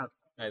say that I have.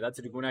 Hey, that's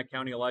a Gwinnett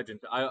County legend.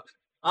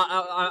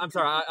 I'm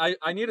sorry.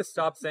 I need to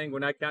stop saying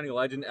Gwinnett County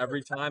legend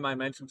every time I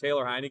mention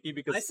Taylor Heineke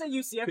because I say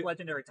UCF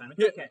legend every time.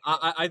 It's yeah, okay.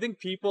 I think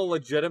people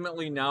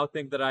legitimately now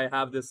think that I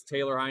have this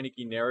Taylor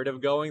Heineke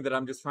narrative going, that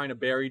I'm just trying to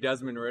bury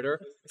Desmond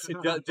Ritter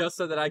just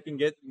so that I can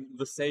get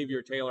the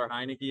savior Taylor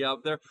Heineke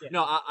out there. Yeah.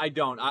 No, I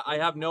don't. I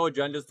have no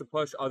agendas to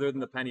push other than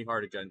the Penny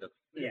Hart agenda.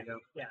 Yeah,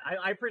 yeah.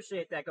 I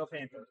appreciate that. Go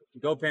Panthers.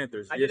 Go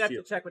Panthers. I yes, did have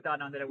you. to check with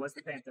Adnan that it was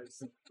the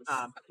Panthers,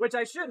 which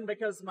I shouldn't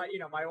because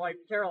my wife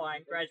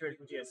Caroline graduated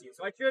from GSU,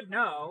 so I should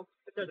know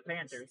that they're the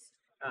Panthers.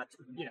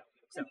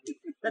 So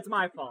that's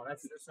my fault.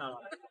 That's not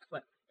all.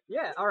 But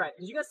yeah, all right.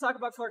 Did you guys talk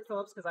about Clark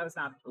Phillips? Because I was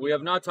not. We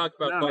have not talked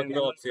about Clark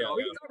Phillips yet.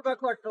 We can talk about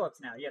Clark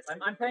Phillips now. Yes,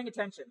 I'm paying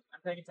attention.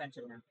 I'm paying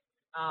attention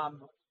now.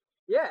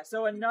 Yeah.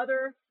 So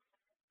another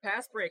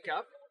pass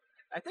breakup.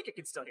 I think it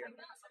can still hear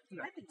me.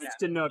 I just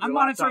didn't know if I'm your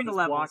monitoring the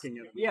laptop was levels. blocking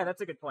it. Yeah,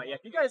 that's a good point. Yeah,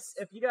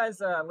 if you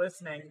guys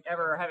listening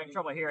ever having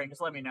trouble hearing, just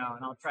let me know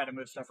and I'll try to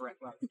move stuff around.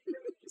 Well,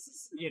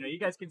 you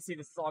guys can see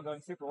this is all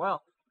going super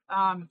well.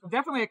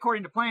 Definitely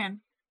according to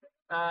plan.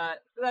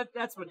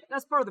 That's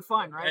part of the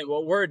fun, right? Hey,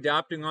 well, we're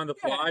adapting on the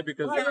fly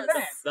because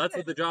that's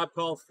what the job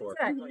calls for.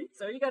 Exactly.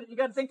 So you got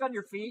to think on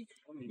your feet.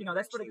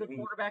 That's what a good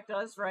quarterback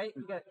does, right?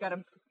 You got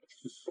to.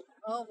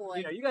 Oh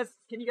boy.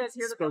 Can you guys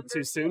hear the Spoke thunder?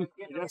 too soon.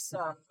 Yes.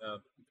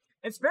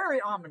 It's very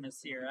ominous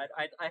here.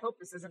 I hope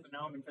this isn't an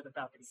omen for the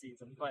Falcons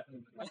season, but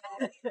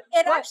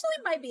It actually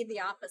might be the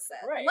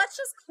opposite. Right. Let's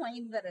just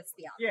claim that it's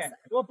the opposite.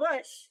 yeah. Well,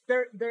 but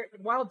there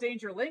while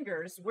danger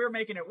lingers, we're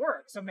making it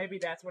work. So maybe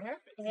that's what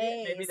happened.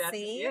 Hey, maybe that's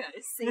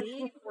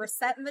see, we're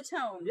setting the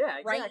tone. Yeah,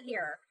 right exactly.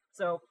 here.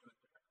 So,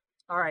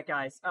 all right,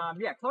 guys.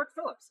 Clark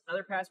Phillips,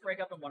 another pass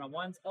breakup in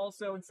 1-on-1s,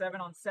 also in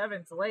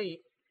 7-on-7s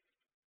late.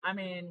 I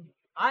mean,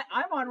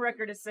 I'm on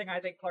record as saying I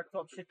think Clark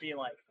Phillips should be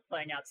like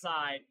playing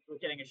outside,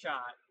 getting a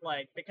shot,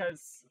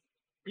 because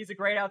he's a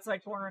great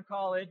outside corner in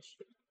college.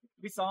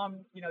 We saw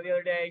him, the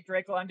other day.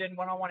 Drake London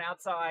 1-on-1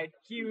 outside,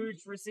 huge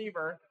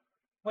receiver,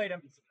 played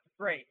him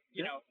great,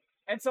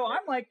 And so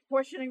I'm like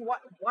questioning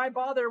why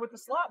bother with the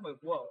slot move.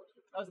 Whoa,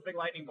 that was a big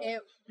lightning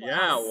bolt.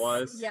 Yeah, it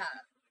was. Yeah.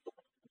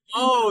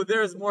 Oh,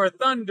 there's more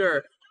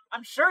thunder.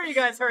 I'm sure you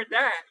guys heard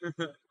that.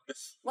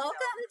 Welcome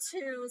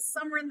to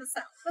summer in the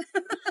South.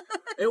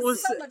 It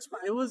was so much fun.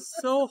 It was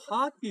so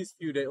hot these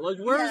few days. Like,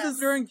 where was this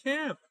during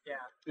camp? Yeah.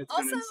 It's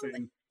Also, been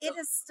insane. it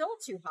is still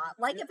too hot.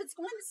 Like, if it's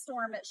going to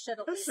storm, it should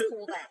at least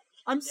cool down.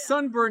 I'm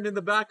sunburned in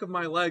the back of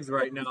my legs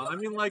right now. I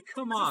mean, like,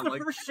 come on. The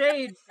Like, first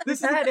shade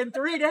this had in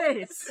 3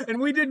 days. and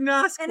we didn't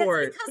ask And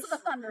for it's it. because of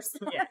the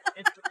thunderstorm.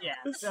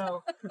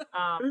 So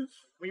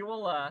we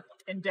will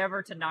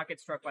endeavor to not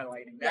get struck by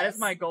lightning. That is Yes.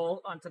 my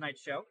goal on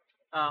tonight's show.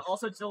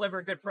 Also to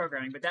deliver good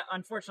programming, but that,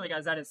 unfortunately,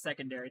 guys, that is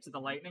secondary to the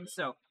lightning.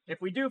 So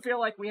if we do feel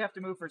like we have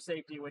to move for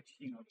safety, which,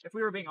 if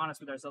we were being honest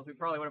with ourselves, we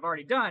probably would have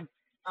already done.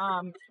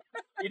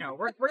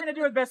 We're gonna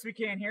do the best we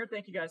can here.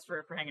 Thank you guys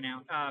for hanging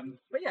out.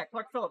 But yeah,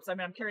 Clark Phillips. I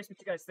mean, I'm curious what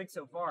you guys think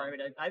so far. I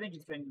mean, I think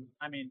he's been,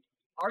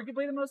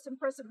 arguably the most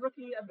impressive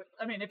rookie.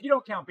 I mean, if you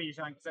don't count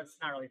Bijan, because that's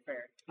not really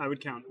fair. I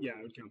would count. Yeah,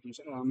 I would count.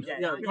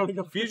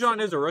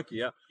 Bijan is a rookie,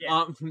 yeah.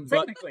 Yeah.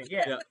 But, Technically,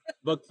 yeah.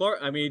 But Clark,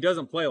 I mean, he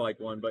doesn't play like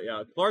one, but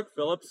yeah, Clark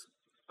Phillips,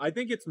 I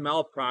think it's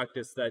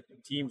malpractice that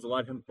teams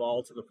let him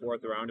fall to the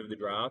 4th round of the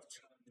draft.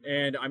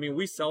 And I mean,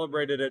 we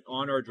celebrated it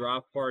on our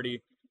draft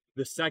party.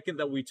 The second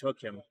that we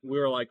took him, we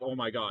were like, oh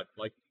my God,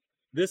 like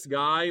this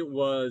guy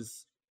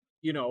was,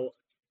 he was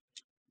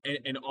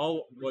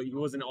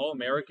an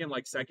All-American,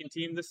 like second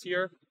team this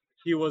year.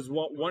 He was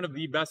one of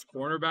the best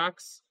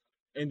cornerbacks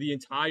in the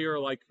entire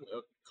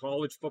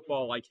college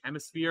football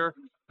hemisphere.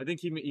 I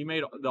think he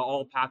made the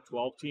All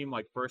Pac-12 team,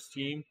 first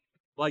team.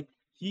 Like,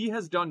 he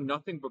has done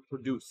nothing but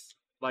produce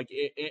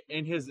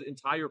in his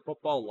entire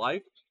football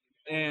life.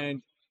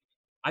 And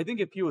I think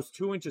if he was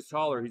 2 inches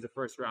taller, he's a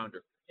first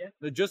rounder.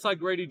 Yeah. Just like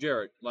Grady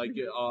Jarrett,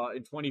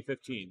 in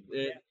 2015.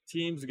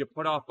 Teams get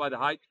put off by the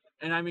height.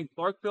 And I mean,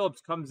 Clark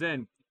Phillips comes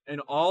in and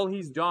all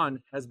he's done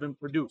has been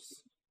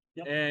produce.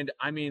 Yep. And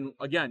I mean,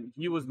 again,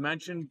 he was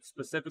mentioned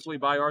specifically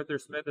by Arthur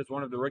Smith as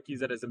one of the rookies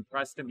that has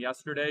impressed him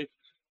yesterday.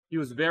 He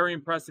was very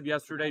impressive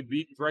yesterday,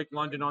 beat Drake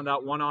London on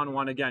that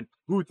 1-on-1 again.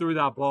 Who threw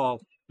that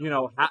ball?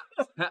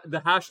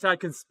 The hashtag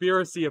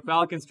conspiracy of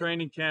Falcons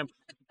training camp.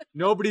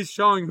 Nobody's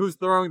showing who's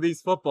throwing these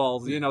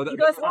footballs. You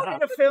guys want me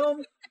to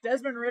film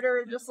Desmond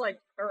Ritter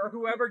or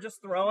whoever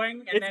just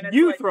throwing? And it's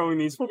you throwing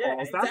these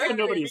footballs. That's what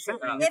nobody's saying.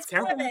 It's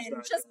Kevin.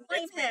 Just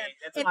blame him.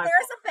 If there's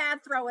a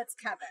bad throw, it's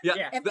Kevin.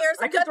 Yeah. If there's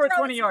a good throw,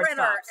 20 it's yards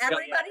Ritter. tops.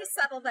 Everybody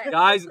settle down.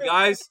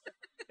 Guys,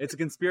 it's a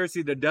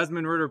conspiracy. The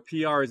Desmond Ritter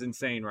PR is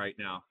insane right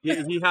now.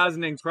 He has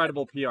an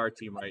incredible PR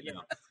team right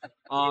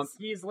now.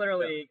 He's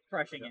literally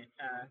crushing it.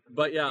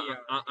 But yeah,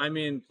 I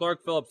mean,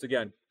 Clark Phillips,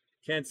 again,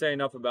 can't say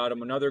enough about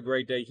him. Another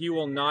great day. He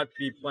will not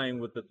be playing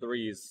with the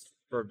threes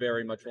for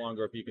very much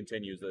longer if he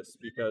continues this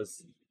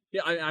because,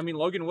 I mean,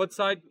 Logan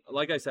Woodside,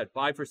 like I said,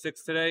 5 for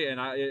 6 today,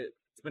 and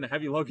it's been a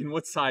heavy Logan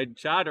Woodside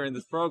chatter in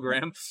this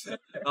program.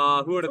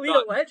 Who would have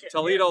thought? Legend.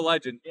 Toledo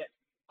legend. Yeah.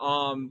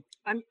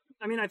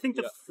 I mean, I think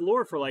the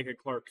floor for like a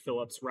Clark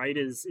Phillips, right,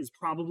 is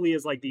probably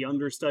as like the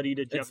understudy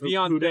to Jeff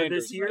Okudah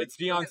this year. It's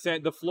Deion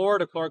Sanders. The floor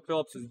to Clark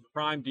Phillips is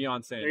prime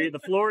Deion Sanders. The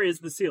floor is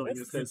the ceiling,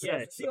 as they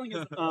say. The ceiling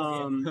is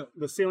the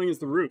The ceiling is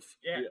the roof.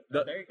 yeah.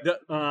 The, There you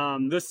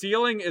go. the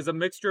ceiling is a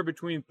mixture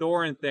between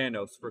Thor and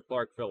Thanos for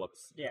Clark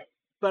Phillips. Yeah.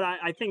 But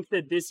I think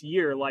that this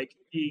year, like,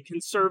 the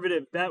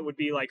conservative bet would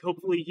be like,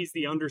 hopefully he's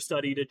the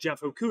understudy to Jeff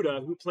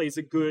Okudah, who plays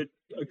a good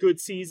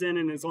season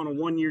and is on a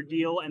 1-year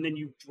deal, and then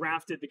you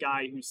drafted the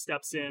guy who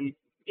steps in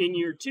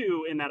year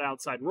 2 in that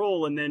outside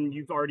role, and then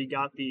you've already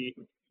got the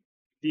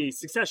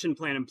succession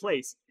plan in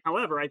place.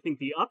 However, I think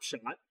the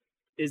upshot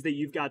is that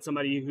you've got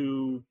somebody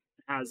who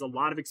has a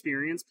lot of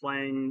experience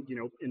playing,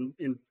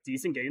 in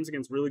decent games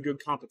against really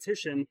good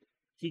competition.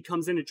 He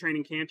comes into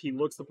training camp, he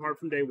looks the part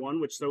from day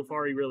one, which so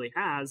far he really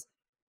has.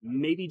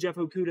 Maybe Jeff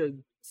Okudah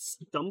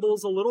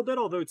stumbles a little bit,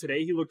 although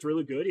today he looked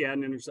really good. He had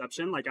an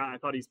interception. Like, I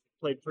thought he's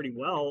played pretty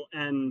well,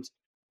 and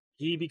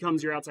he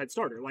becomes your outside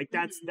starter. Like,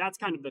 that's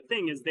kind of the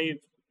thing, is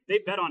they've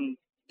bet on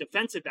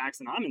defensive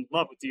backs, and I'm in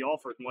love with D.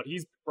 Alford and what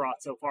he's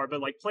brought so far.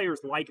 But like players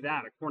like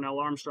that, a Cornell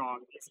Armstrong,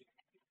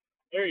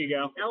 there you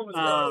go. That was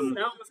close.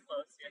 That was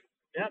close.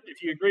 Yeah,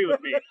 if you agree with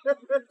me,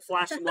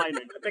 flash some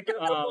lightning. The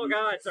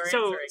guys are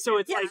So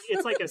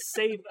it's like a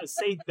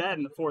safe bet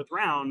in the 4th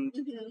round,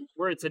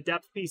 where it's a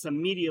depth piece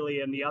immediately,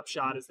 and the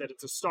upshot is that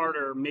it's a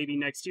starter maybe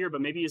next year,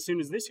 but maybe as soon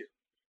as this year.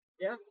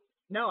 Yeah.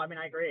 No, I mean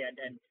I agree, and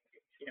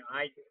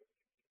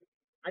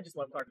I just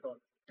love Clark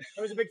Phillips.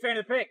 I was a big fan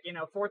of the pick.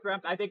 4th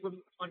round. I think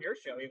on your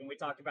show even we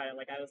talked about it.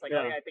 Like I was like, yeah.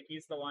 oh, yeah, I think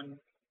he's the one.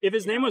 If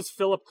his name was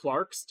Philip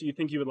Clarks, do you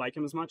think you would like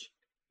him as much?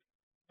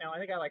 No, I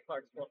think I like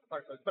Clark,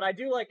 but I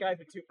do like guys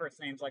with 2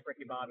 first names like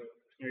Ricky Bobby.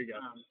 There you go.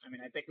 I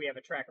mean, I think we have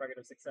a track record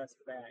of success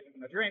for that.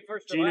 If you're ain't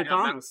first, Gina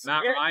Thomas,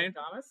 Matt Ryan,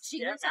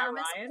 Gina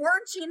Thomas, or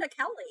Gina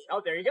Kelly.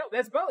 Oh, there you go.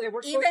 That's both. It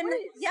works both Even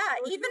ways.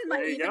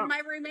 even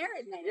my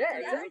remarried name. Yeah,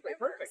 exactly.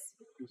 Perfect.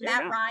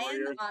 Matt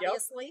Ryan,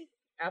 obviously.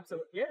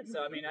 Absolutely. Yeah.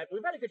 So I mean,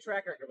 we've had a good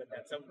track record with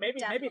that. So maybe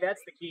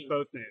that's the key.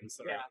 Both names.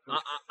 So. Yeah.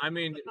 I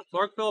mean,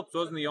 Clark Phillips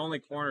wasn't the only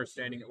corner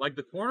standing. Like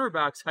the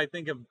cornerbacks, I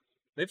think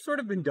they've sort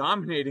of been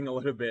dominating a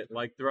little bit,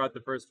 like throughout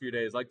the first few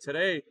days. Like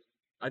today,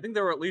 I think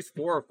there were at least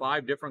 4 or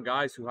 5 different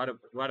guys who had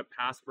a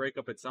pass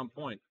breakup at some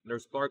point.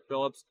 There's Clark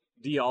Phillips.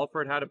 D.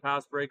 Alford had a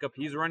pass breakup.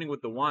 He's running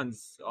with the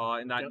ones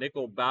in that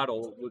nickel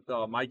battle with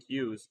Mike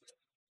Hughes.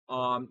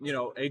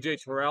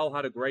 AJ Terrell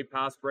had a great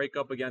pass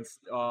breakup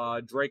against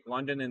Drake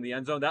London in the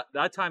end zone.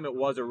 That time it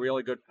was a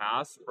really good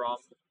pass from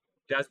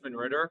Desmond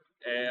Ridder.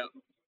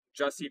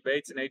 Jesse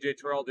Bates and AJ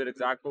Terrell did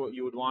exactly what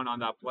you would want on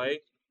that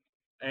play.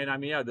 And I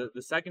mean, yeah,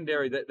 the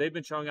secondary, they've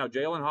been showing out.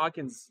 Jalen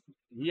Hawkins,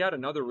 he had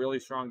another really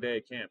strong day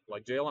at camp.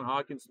 Like Jalen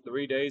Hawkins,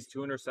 3 days, 2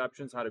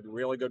 interceptions, had a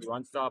really good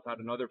run stop, had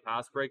another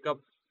pass breakup.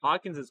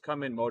 Hawkins has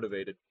come in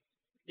motivated.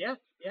 Yeah.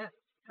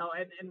 Hell,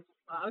 and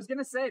I was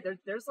gonna say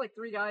there's like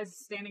 3 guys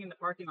standing in the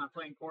parking lot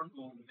playing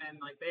cornhole, and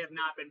like they have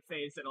not been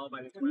phased at all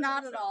by this.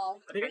 Not at all.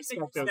 I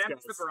think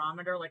that's the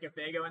barometer. Like if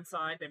they go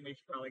inside, then we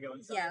should probably go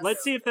inside. Yes.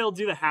 Let's see if they'll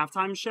do the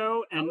halftime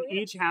show, and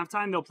each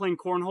halftime they'll play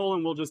cornhole,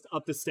 and we'll just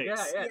up the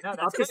stakes. Yeah. No,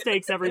 up the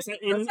stakes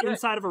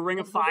inside of a ring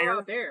of fire,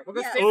 out there.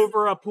 We'll go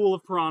over a pool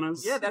of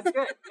piranhas. Yeah, that's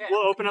good. Yeah.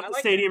 We'll open up the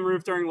stadium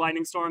roof during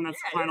lightning storm. That's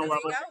the final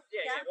level. Yeah.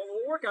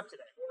 We'll work up to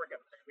that.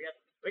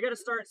 We got to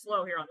start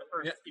slow here on the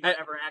first.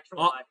 Ever actual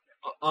live.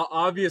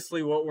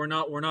 Obviously, we're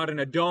not in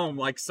a dome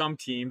like some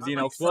teams.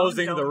 Like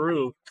closing the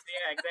roof.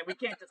 Yeah, exactly.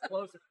 We can't just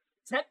close it.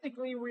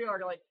 Technically, we are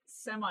like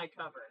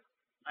semi-covered.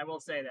 I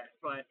will say that,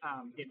 but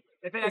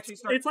if it actually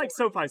starts, it's like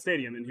SoFi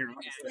Stadium in here.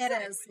 Honestly.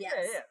 It is.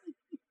 Yes. Yeah.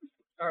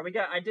 All right,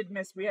 I did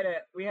miss. We had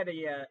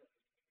a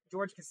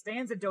George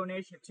Costanza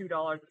donation of $2.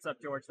 What's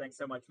up, George? Thanks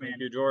so much, man.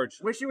 Thank you, George.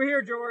 Wish you were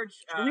here, George.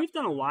 We've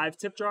done a live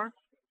tip jar.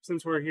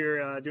 Since we're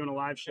here doing a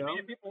live show. I mean,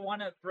 if people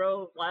want to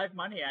throw live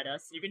money at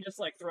us, you can just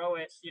like throw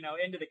it,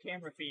 into the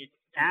camera feed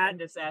and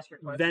just ask your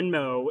question.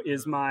 Venmo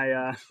is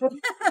my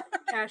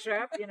Cash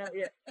App.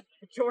 Yeah.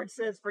 George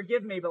says,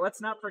 "Forgive me, but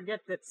let's not forget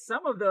that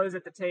some of those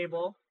at the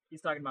table,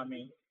 he's talking about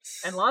me,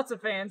 and lots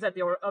of fans of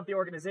the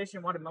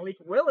organization wanted Malik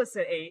Willis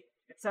at 8.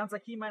 It sounds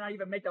like he might not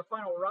even make the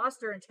final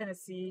roster in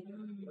Tennessee.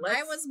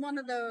 I was one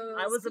of those.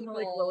 I was people. a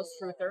Malik Willis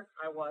truther.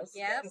 I was.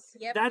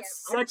 Yep.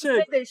 That's such I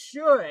said they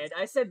should.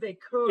 I said they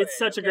could. It's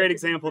such a great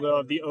example, though,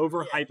 of the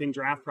overhyping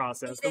draft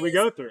process that we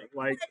go through.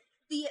 Like.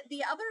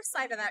 The other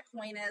side of that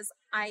coin is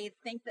I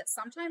think that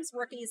sometimes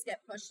rookies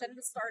get pushed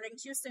into starting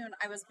too soon.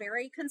 I was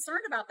very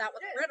concerned about that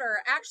with Ridder,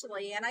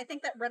 actually, and I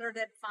think that Ridder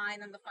did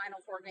fine in the final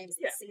 4 games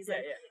this season.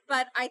 Yeah.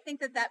 But I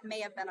think that may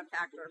have been a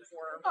factor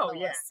for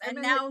Willis.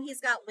 And now he's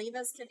got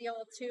Levis to deal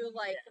with, too.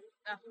 Like,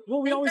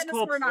 well, we always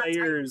call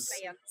players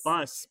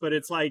busts, but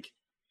it's like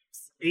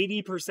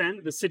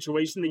 80% the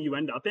situation that you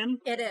end up in.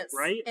 It is.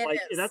 Right? It like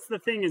is. that's the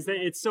thing, is that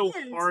it's so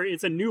And- hard.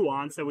 It's a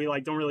nuance that we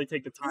like don't really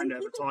take the time And to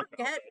ever people talk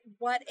about. forget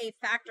what a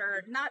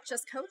factor, not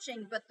just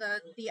coaching, but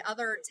the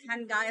other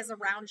 10 guys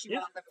around you Yeah.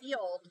 on the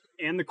field.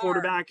 And the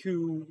quarterback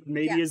who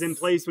maybe is in Yes.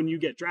 place when you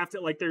get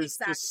drafted. Like there's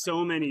just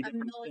so many A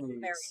different million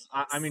things. variables.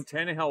 I mean,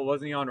 Tannehill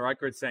wasn't he on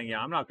record saying,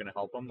 "Yeah, I'm not going to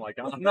help him. Like,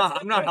 I'm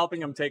not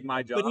helping him take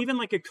my job." But even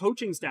like a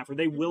coaching staff, are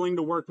they willing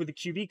to work with a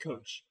QB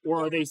coach,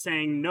 or are they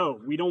saying no?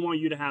 We don't want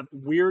you to have.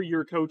 We're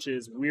your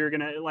coaches. We're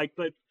gonna like.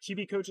 But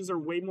QB coaches are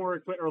way more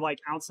equipped, or like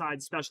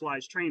outside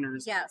specialized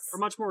trainers Yes. are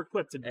much more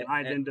equipped to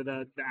dive into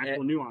the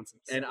actual nuances.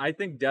 And I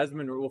think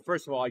Desmond. Well,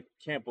 first of all, I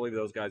can't believe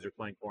those guys are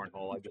playing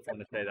cornhole. I just want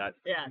to say that.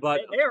 Yeah,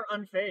 But they are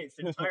unfazed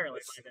entirely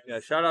by this. yeah,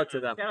 shout out to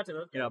them. Shout out to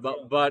those guys. Yeah,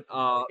 too. but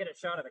Get a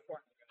shot of the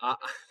corner.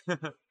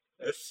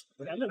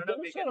 And then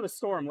if you out of the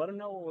storm. Let them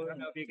know. I don't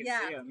know if you can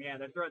Yeah. see them. Yeah,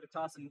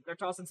 they're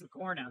tossing some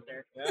corn out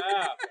there.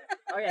 yeah.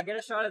 Oh yeah, get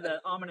a shot of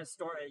the ominous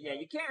storm. Yeah,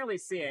 you can't really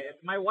see it.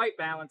 My white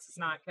balance is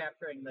not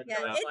capturing the. Yeah,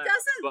 dark it clouds.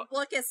 doesn't But-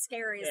 look as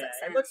scary as Yeah, it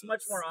sounds. it looks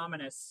much more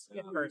ominous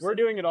in person. We're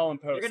doing it all in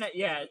post. You're gonna,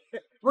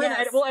 we're gonna Yes.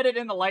 edit, we'll edit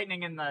in the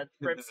lightning and the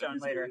brimstone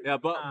later. Yeah,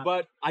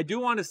 but I do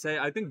want to say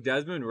I think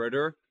Desmond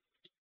Ridder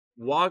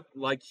walked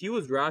like he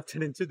was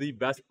drafted into the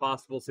best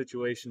possible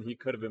situation he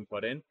could have been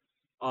put in.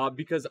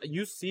 Because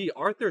you see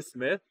Arthur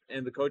Smith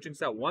and the coaching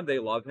staff, one, they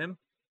love him,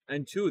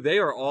 and two, they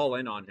are all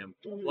in on him.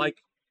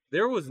 Like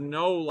there was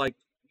no like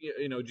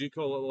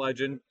G-Co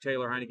legend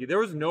Taylor Heineke. There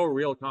was no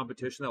real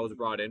competition that was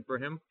brought in for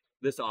him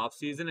this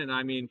offseason. And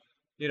I mean,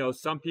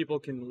 some people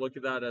can look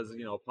at that as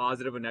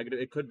positive and negative.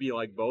 It could be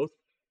like both,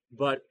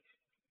 but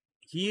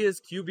he is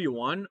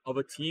QB1 of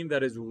a team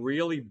that is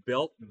really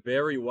built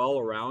very well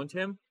around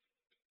him.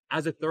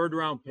 As a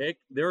third-round pick,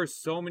 there are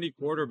so many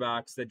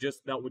quarterbacks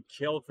that would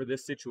kill for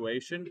this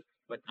situation.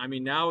 But I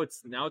mean, now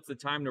it's the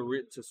time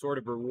to sort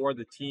of reward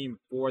the team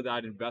for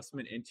that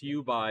investment into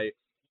you by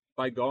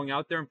going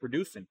out there and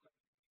producing.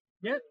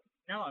 Yeah,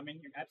 no, I mean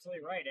you're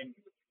absolutely right, and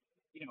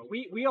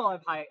we all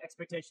have high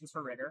expectations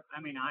for Ridder. I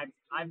mean,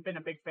 I've been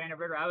a big fan of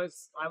Ridder. I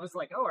was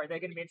like, oh, are they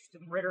going to be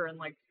interested in Ridder in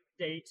like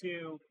day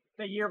 2,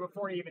 the year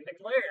before he even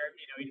declared?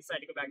 He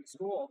decided to go back to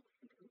school,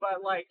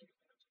 but like.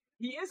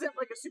 He isn't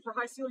like a super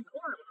high ceiling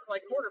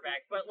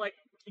quarterback, but like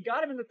you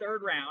got him in the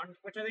 3rd round,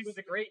 which I think was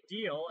a great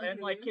deal. And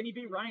like, can he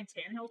be Ryan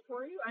Tannehill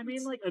for you? I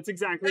mean, like that's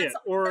exactly That's,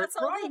 it. Or that's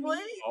all they probably-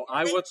 need. Oh,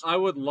 I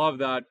would love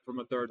that from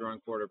a 3rd-round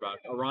quarterback,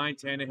 a Ryan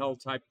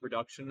Tannehill type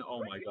production.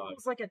 Oh my God,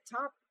 It's like a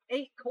top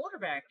 8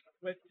 quarterback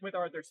with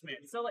Arthur Smith.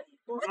 So like,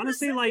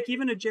 honestly, like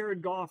even a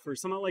Jared Goff or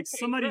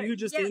somebody right. who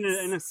just Yes.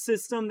 in a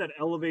system that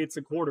elevates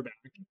a quarterback.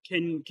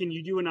 Can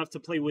you do enough to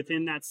play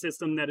within that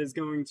system that is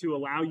going to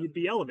allow you to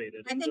be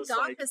elevated? I And think just,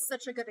 Goff like, is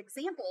such a good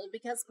example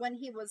because when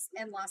he was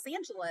in Los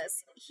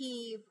Angeles,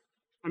 he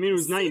I mean, it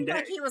was night and seemed day.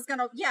 like he was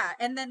gonna,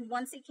 and then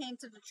once he came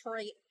to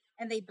Detroit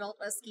and they built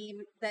a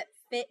scheme that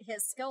fit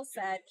his skill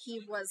set,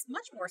 he was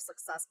much more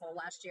successful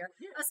last year,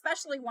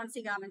 especially once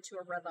he got into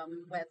a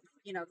rhythm with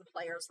the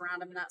players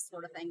around him and that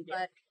sort of thing.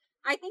 But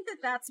I think that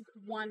that's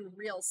one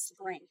real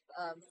strength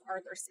of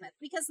Arthur Smith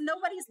because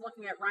nobody's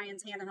looking at Ryan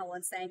Tannehill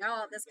and saying,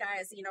 oh, this guy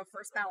is,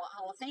 first ballot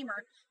Hall of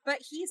Famer. But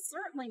he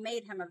certainly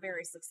made him a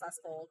very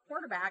successful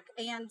quarterback.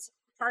 And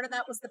part of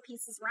that was the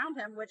pieces around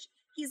him, which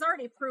he's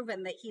already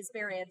proven that he's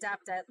very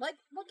adept at. Like,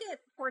 look at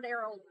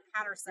Cordero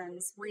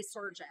Patterson's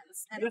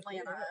resurgence in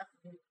Atlanta.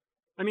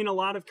 I mean, a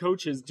lot of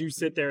coaches do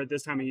sit there at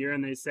this time of year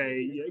and they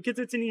say, because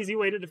it's an easy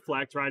way to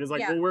deflect, right? It's like,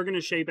 Yeah. well, we're going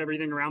to shape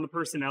everything around the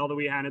personnel that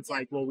we had. It's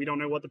like, well, we don't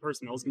know what the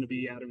personnel is going to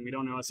be yet, and we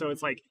don't know. So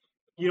it's like,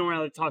 you don't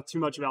really talk too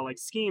much about like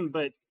scheme,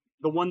 but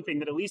the one thing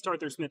that at least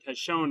Arthur Smith has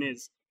shown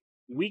is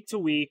week to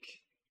week,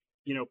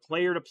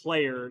 player to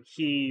player,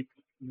 he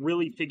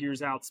really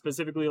figures out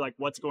specifically like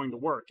what's going to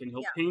work, and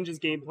he'll change his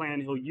game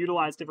plan. He'll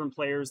utilize different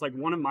players. Like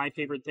one of my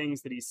favorite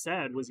things that he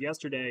said was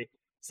yesterday,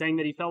 saying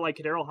that he felt like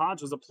Kadarius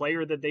Hodge was a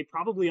player that they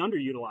probably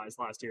underutilized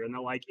last year. And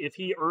that like, if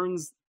he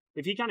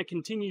kind of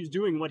continues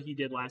doing what he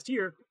did last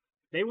year,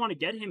 they want to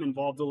get him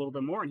involved a little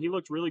bit more. And he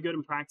looked really good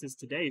in practice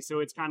today. So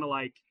it's kind of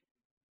like,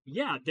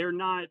 yeah, they're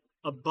not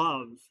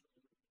above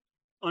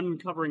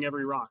uncovering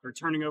every rock or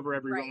turning over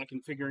every rock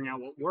and figuring out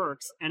what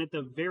works. And at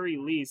the very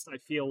least, I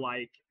feel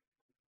like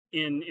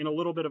in a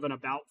little bit of an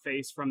about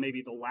face from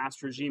maybe the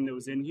last regime that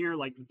was in here,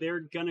 like they're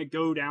going to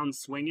go down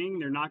swinging.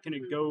 They're not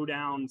going to go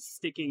down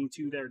sticking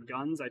to their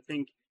guns. I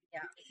think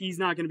he's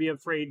not going to be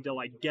afraid to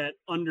like get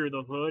under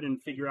the hood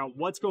and figure out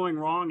what's going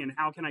wrong and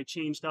how can I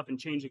change stuff and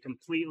change it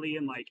completely.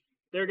 And like,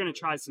 they're going to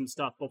try some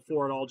stuff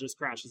before it all just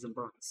crashes and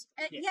burns.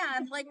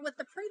 And like with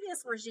the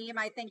previous regime,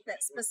 I think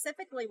that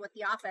specifically with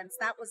the offense,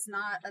 that was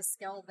not a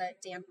skill that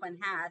Dan Quinn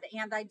had.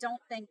 And I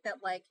don't think that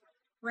like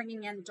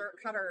bringing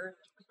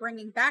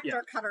back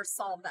Dirk Cutter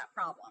solved that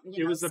problem.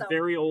 It was a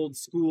very old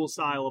school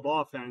style of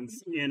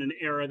offense in an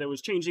era that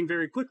was changing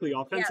very quickly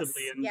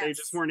offensively, and they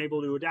just weren't able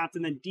to adapt.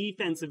 And then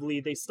defensively,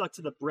 they stuck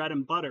to the bread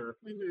and butter,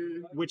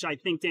 which I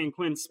think Dan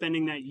Quinn,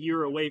 spending that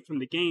year away from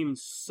the game,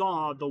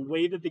 saw the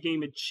way that the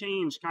game had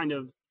changed kind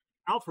of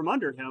out from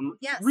under him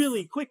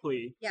really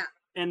quickly. Yeah.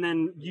 And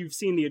then you've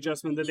seen the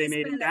adjustment that they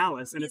made in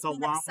Dallas, and it's a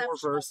lot more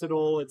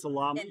versatile. It's a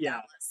lot,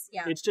 Dallas.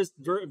 Yeah. It's just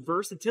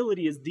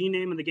versatility is the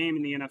name of the game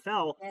in the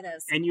NFL. It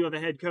is. And you have a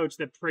head coach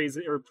that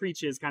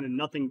preaches kind of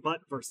nothing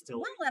but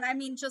versatility. Well, and I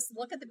mean, just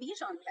look at the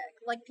Bijan pick.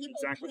 Like, people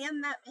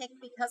can that pick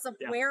because of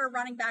Yeah. where a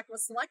running back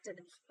was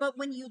selected. But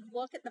when you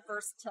look at the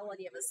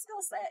versatility of his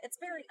skill set, it's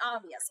very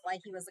obvious why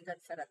he was a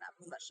good fit in that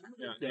position.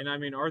 Yeah, and I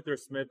mean, Arthur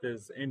Smith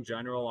is, in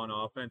general, on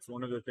offense,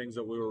 one of the things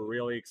that we were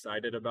really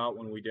excited about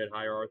when we did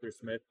hire Arthur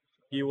Smith.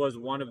 He was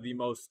one of the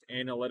most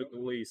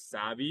analytically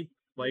savvy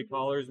play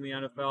callers in the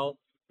NFL.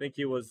 I think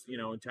he was,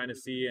 in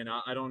Tennessee, and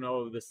I don't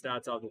know the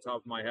stats off the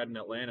top of my head in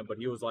Atlanta, but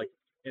he was like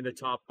in the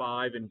top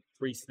 5 in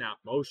pre-snap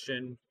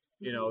motion.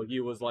 He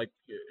was like,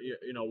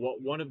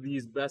 one of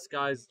the best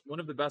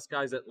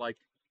guys at like,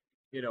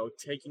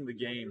 taking the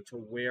game to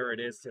where it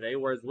is today.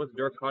 Whereas with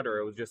Dirk Cutter,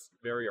 it was just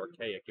very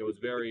archaic. It was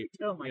very,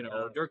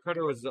 Dirk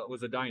Cutter was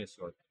a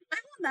dinosaur. I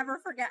will never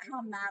forget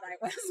how mad I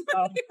was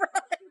when we were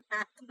running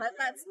back, but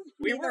that's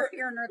neither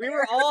here nor there. We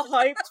were all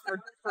hyped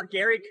for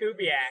Gary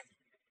Kubiak.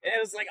 And it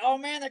was like, oh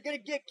man, they're going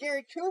to get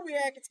Gary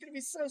Kubiak. It's going to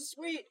be so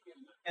sweet.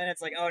 And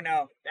it's like, oh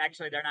no,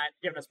 actually they're not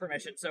giving us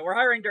permission. So we're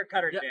hiring Dirk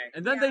Cutter today.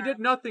 And then they did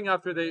nothing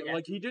after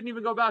he didn't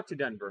even go back to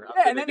Denver.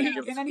 Yeah, and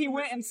then he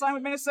went and signed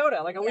with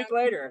Minnesota like a week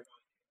later.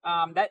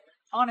 That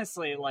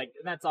honestly, like,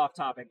 that's off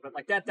topic, but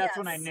like that's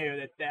when I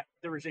knew that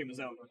the regime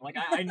was over. Like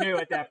I knew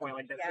at that point,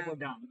 like, that we're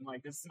done.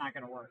 Like, this is not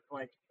going to work.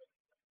 Like,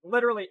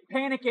 literally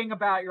panicking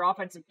about your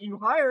offensive. You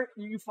fire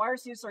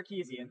Steve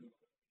Sarkisian,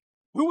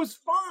 who was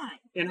fine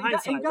in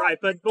hindsight, right?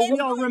 But we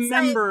all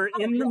remember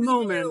in the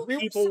moment,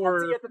 people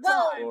were at the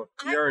time.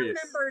 I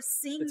remember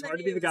seeing it's hard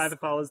to be the guy that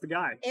follows the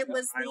guy. It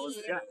was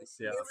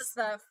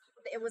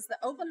it was the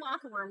open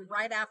locker room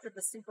right after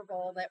the Super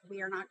Bowl that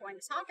we are not going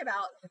to talk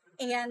about,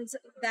 and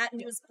that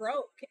news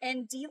broke.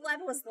 And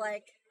D-Led was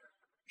like,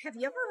 "Have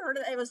you ever heard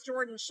of it?" It was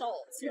Jordan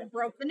Schultz who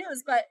broke the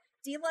news, but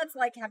D-Led's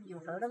like, "Have you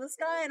heard of this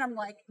guy?" And I'm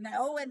like,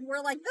 "No." And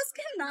we're like, this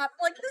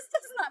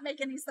does not make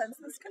any sense.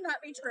 This cannot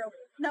be true.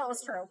 No,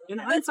 it's true. In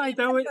hindsight,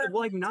 though,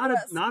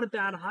 not a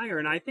bad hire,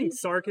 and I think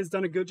Sark has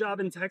done a good job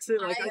in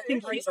Texas. Like, I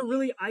think he's a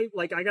really I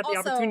got the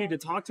opportunity to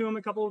talk to him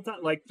a couple of times,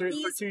 like for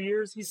 2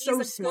 years. He's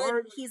so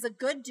smart. He's a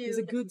good dude. He's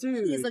a good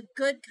dude. He's a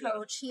good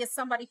coach. He is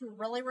somebody who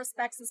really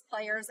respects his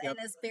players and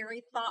is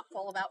very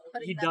thoughtful about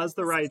putting. He them does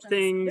in the right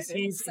positions.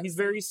 things. He's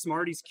very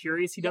smart. He's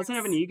curious. He doesn't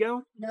have an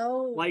ego.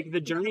 No. Like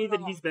the journey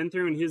that he's been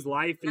through in his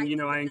life,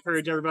 and I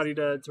encourage everybody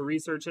to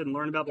research it and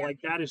learn about. But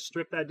like, that is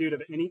strip that dude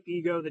of any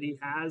ego that he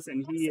has,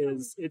 and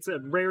it's a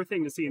rare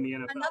thing to see in the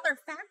NFL. Another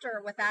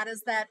factor with that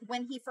is that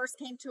when he first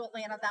came to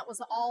Atlanta, that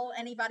was all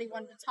anybody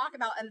wanted to talk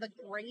about, and the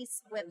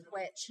grace with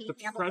which he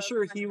handled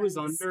pressure he was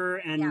under,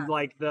 and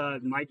like the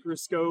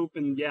microscope,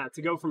 and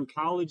to go from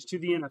college to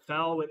the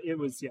NFL, it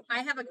was I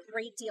have a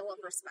great deal of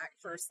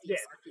respect for Steve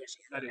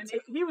Sarkisian. And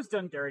he was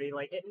done dirty.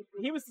 Like,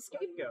 he was the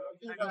scapegoat.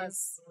 He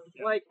was.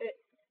 Like,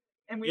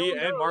 and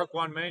and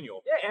Marquand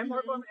Manuel. Yeah, and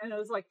Marquand, and it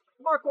was like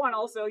Marquand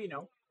also,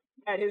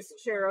 had his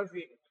share of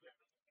the.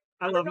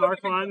 I love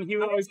Marquand. He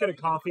would always get a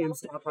coffee and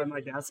stop by my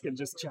desk and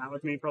just chat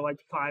with me for like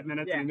 5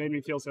 minutes, and it made me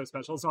feel so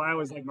special. So I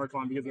always like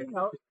Marquand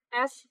because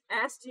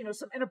asked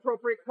some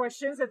inappropriate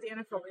questions at the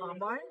NFL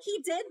Combine.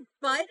 He did,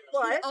 but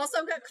he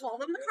also got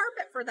called on the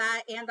carpet for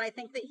that, and I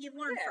think that he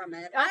learned from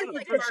it. I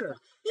like Marquand. Sure.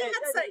 He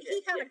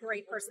had a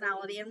great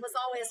personality and was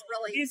always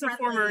really.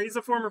 He's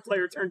a former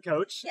player turned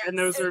coach, and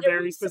those are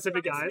very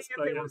specific guys.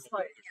 But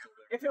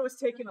if it was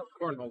taken,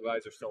 cornhole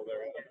guys are still there.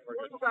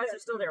 Cornhole guys are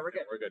still there. We're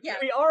good. We're good. Yeah.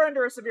 We are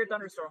under a severe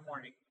thunderstorm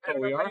warning. I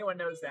don't know if are? anyone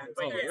knows that.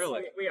 But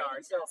really? We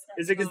are. So,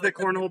 is it because the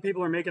cornhole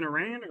people are making it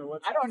rain, or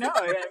what? I don't know.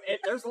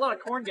 There's a lot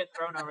of corn getting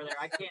thrown over there.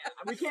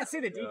 We can't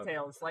see the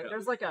details. Like,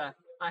 there's like a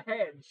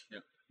hedge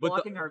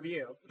blocking our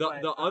view.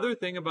 The other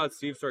thing about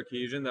Steve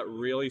Sarkisian that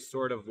really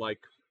sort of like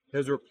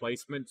his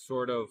replacement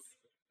sort of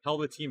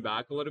held the team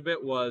back a little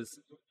bit was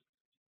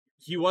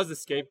he was a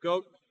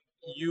scapegoat.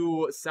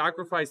 You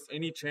sacrificed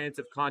any chance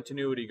of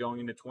continuity going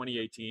into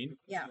 2018.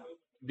 Yeah.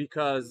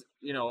 Because,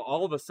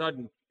 all of a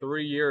sudden,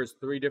 3 years,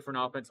 3 different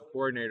offensive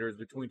coordinators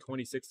between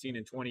 2016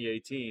 and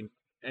 2018.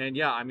 And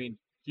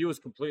he was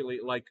completely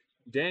like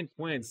Dan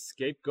Quinn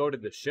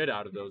scapegoated the shit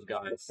out of those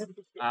guys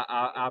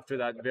after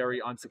that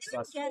very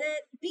unsuccessful. I get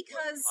it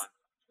because,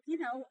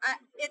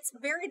 it's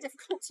very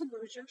difficult to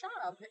lose your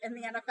job in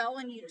the NFL,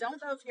 and you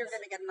don't know if you're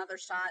going to get another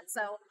shot.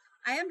 So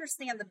I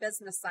understand the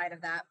business side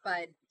of that,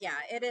 but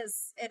it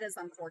is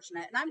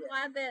unfortunate. And I'm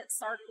glad that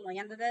Sark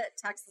landed it.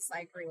 Texas,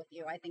 I agree with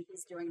you. I think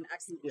he's doing an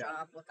excellent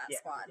job with that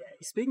squad.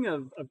 Speaking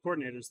of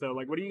coordinators, though,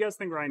 like, what do you guys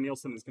think Ryan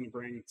Nielsen is going to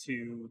bring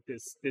to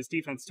this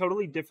defense?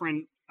 Totally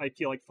different, I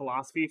feel like,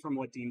 philosophy from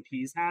what Dean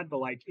Pease had, but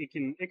like it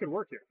could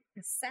work here.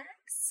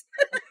 Sacks,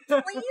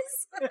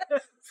 please.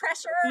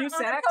 Pressure on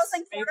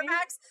opposing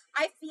quarterbacks.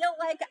 I feel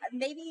like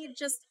maybe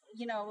just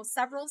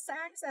several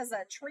sacks as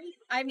a treat.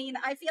 I mean,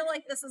 I feel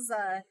like this is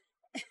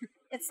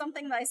it's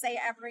something that I say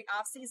every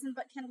offseason,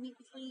 but can we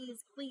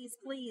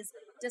please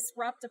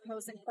disrupt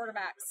opposing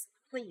quarterbacks?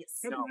 Please.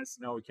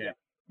 No, we can't.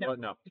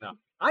 No.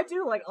 I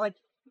do like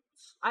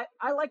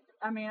I like.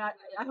 I mean,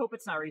 I hope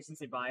it's not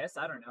recency bias.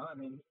 I don't know. I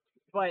mean,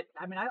 but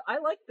I mean, I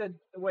like the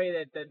way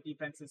that the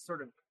defense is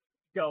sort of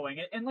going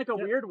in like a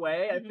weird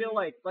way. I feel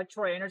like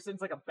Troy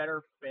Anderson's like a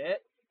better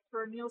fit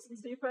for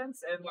Nielsen's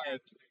defense, and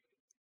like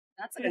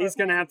he's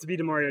going to have to be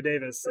DeMario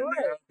Davis. And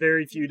there are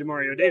very few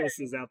DeMario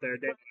Davises out there.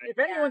 If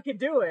anyone can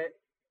do it,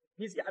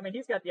 he's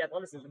got the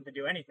athleticism to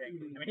do anything.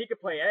 I mean, he could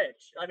play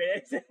edge. I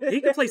mean,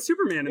 he could play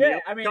Superman in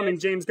the upcoming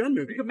James Gunn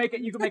movie. You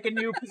could make a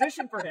new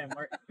position for him,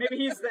 or maybe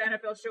he's the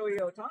NFL Shohei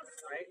Ohtani,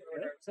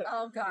 right? So,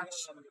 oh gosh,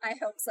 I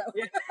hope so.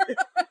 Yeah.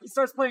 He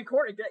starts playing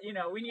quarter. You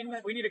know, we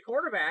need a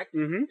quarterback.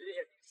 Mm-hmm.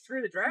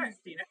 Screw the draft,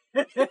 you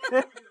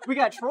know. We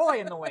got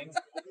Troy in the wings.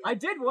 I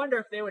did wonder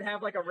if they would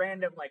have like a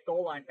random like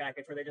goal line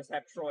package where they just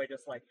have Troy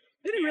just like.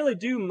 They didn't really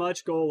do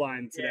much goal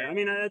line today. I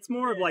mean, it's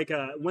more of like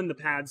when the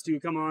pads do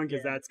come on,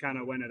 because that's kind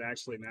of when it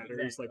actually matters.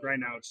 Exactly. Like right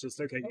now, it's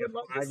just okay. You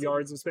get 5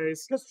 yards of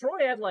space. Because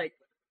Troy had like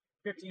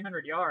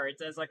 1,500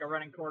 yards as like a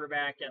running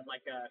quarterback, and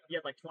like he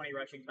had like 20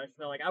 rushing touchdowns.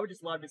 So, like I would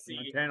just love to see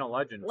Montana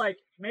legend. Like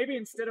maybe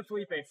instead of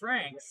Felipe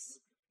Franks,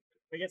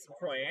 we get some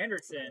Troy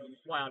Anderson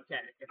Wildcat.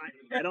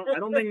 I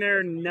don't think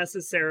they're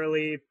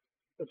necessarily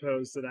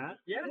opposed to that.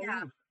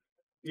 Yeah.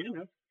 You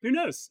know, who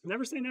knows?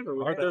 Never say never.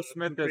 Arthur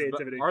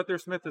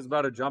Smith is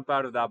about to jump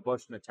out of that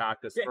bush and attack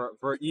us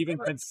for even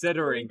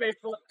considering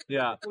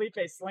Felipe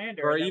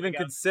slander. For even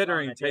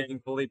considering taking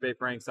Felipe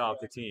Franks off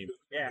the team.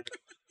 Yeah.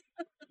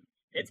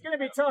 It's gonna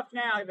be tough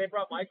now. They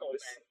brought Michael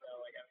back.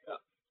 So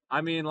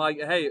I mean, like,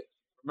 hey,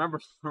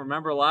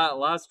 remember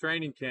last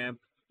training camp.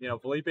 You know,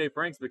 Felipe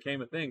Franks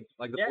became a thing.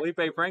 Like the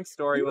Felipe Franks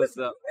story was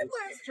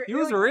he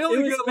was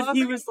really good. But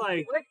he was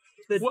like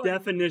the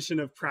definition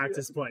of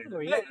practice player.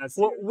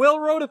 Well, Will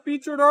wrote a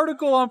featured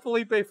article on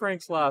Felipe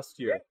Franks last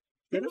year.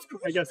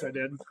 I guess I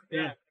did.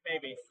 Yeah,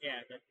 maybe.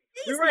 Yeah.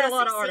 He's write a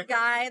lot of SEC articles.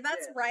 guy.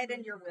 That's right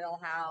in your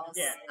wheelhouse.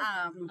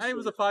 Yeah. He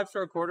was a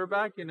 5-star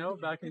quarterback, you know,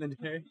 back in the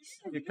day,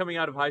 coming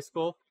out of high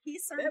school. He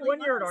certainly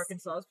One year at was.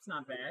 Arkansas, it's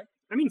not bad.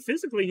 I mean,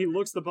 physically, he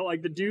looks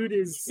like the dude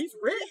is. He's He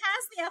rich.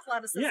 has the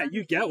athleticism. Yeah,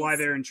 you get why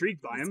they're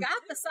intrigued by He's him.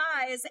 got the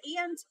size,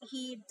 and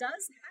he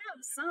does have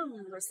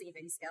some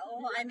receiving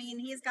skill. I mean,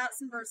 he's got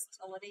some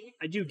versatility.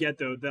 I do get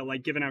though that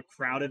like given how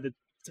crowded the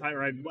tight,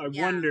 I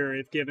wonder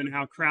if given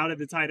how crowded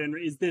the tight end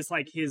is, this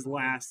like his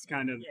last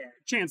kind of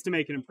chance to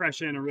make an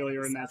impression or really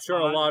earn that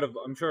spot.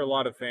 I'm sure a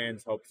lot of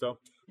fans hope so.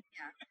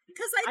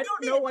 Because I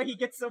don't know why he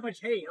gets so much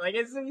hate. Like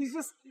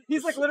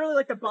he's like literally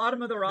like the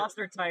bottom of the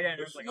roster tight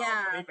end. It's like,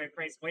 oh, Felipe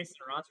Franks wasting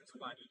a roster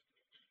spot.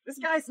 This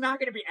guy's not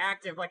going to be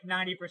active like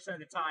 90% of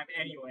the time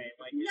anyway.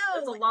 Like,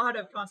 there's a lot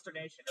of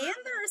consternation. And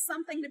there is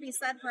something to be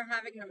said for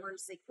having an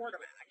emergency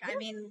quarterback. I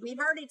mean, we've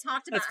already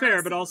talked about that's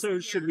fair, but also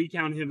should we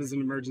count him as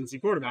an emergency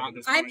quarterback at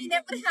this point? I mean,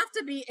 it would have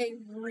to be a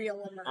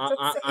real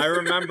emergency. I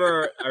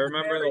remember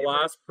the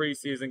last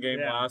preseason game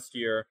last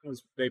year.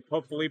 They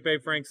put Felipe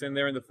Franks in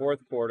there in the fourth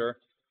quarter,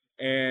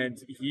 and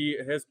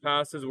his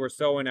passes were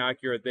so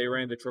inaccurate they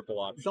ran the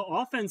triple option. The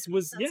offense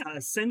was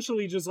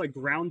essentially just like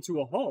ground to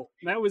a halt.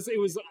 It was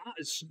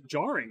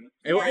jarring.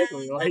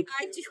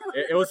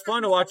 It was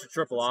fun to watch a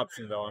triple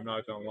option though. I'm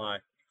not gonna lie.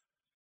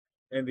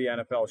 In the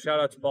NFL, shout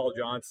out to Paul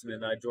Johnson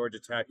and that Georgia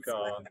Tech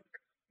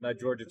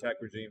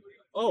regime.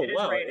 Oh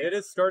wow, it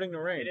is starting to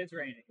rain. It is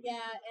raining. Yeah,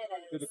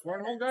 it is. Did the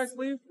cornhole guys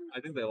leave? I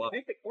think they left. I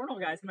think the cornhole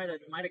guys might have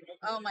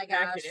Oh my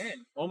packed gosh. it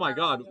in. Oh my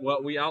God!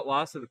 What, we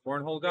outlasted the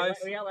cornhole guys?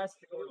 We outlasted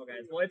the cornhole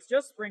guys. Well, it's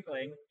just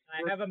sprinkling.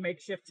 I have a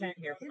makeshift tent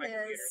here for my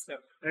computer. So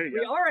There you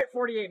we go. are at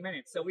 48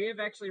 minutes, so we have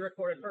actually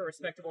recorded for a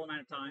respectable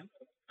amount of time.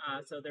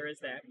 So there is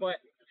that. But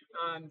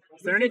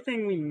Is there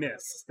anything we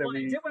missed that I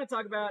we? did want to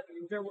talk about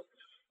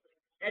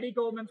Eddie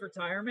Goldman's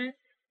retirement,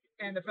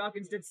 and the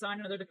Falcons did sign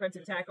another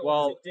defensive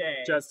tackle today.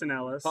 Justin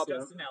Ellis.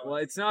 Justin Ellis. Well,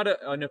 it's not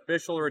an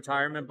official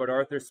retirement, but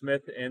Arthur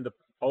Smith in the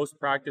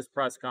post-practice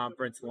press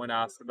conference, when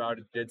asked about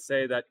it, did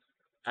say that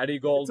Eddie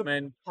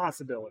Goldman.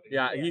 Possibility.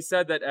 Yeah, he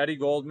said that Eddie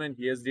Goldman,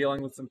 he is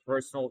dealing with some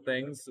personal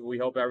things. We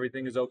hope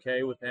everything is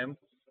okay with him.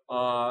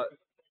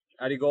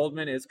 Eddie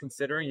Goldman is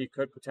considering he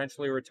could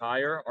potentially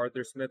retire.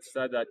 Arthur Smith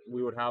said that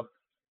we would have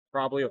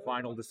probably a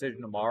final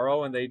decision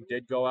tomorrow, and they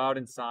did go out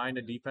and sign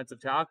a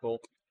defensive tackle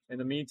in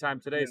the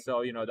meantime today.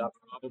 So, you know, that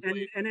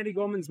probably... And Eddie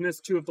Goldman's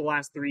missed 2 of the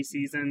last 3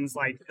 seasons.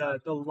 Like,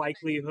 the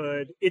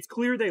likelihood... It's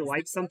clear they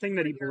like something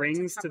that he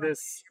brings to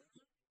this...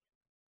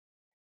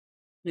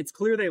 It's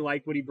clear they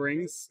like what he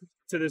brings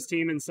to this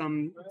team in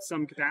some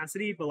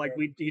capacity, but, like,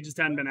 he just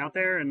hadn't been out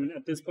there, and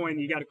at this point,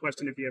 you got to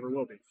question if he ever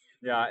will be.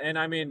 Yeah, and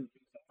I mean,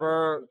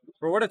 for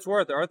what it's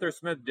worth, Arthur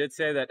Smith did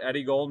say that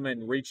Eddie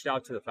Goldman reached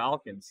out to the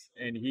Falcons,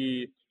 and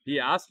he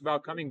asked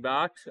about coming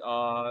back,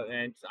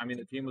 and I mean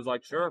the team was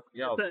like, sure,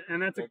 yeah,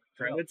 and that's a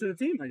credit to the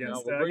team, I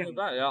guess. We'll bring him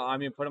back. Yeah, I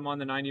mean, put him on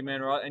the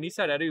 90-man roster, and he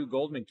said Eddie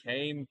Goldman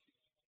came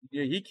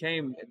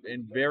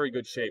in very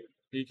good shape.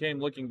 He came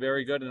looking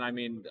very good, and I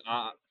mean,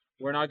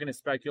 we're not going to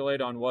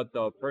speculate on what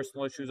the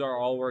personal issues are.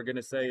 All we're going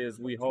to say is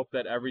we hope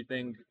that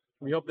everything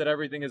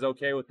is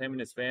okay with him and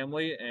his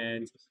family,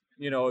 and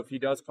if he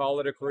does call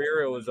it a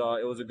career, it was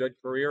a good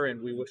career,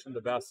 and we wish him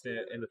the best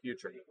in the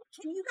future.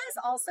 Can you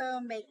guys also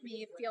make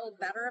me feel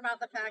better about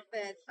the fact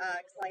that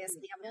Calais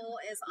Campbell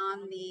is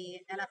on the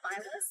NFI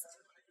list?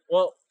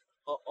 Well,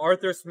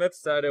 Arthur Smith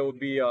said it would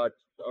be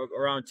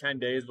around 10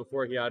 days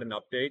before he had an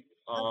update.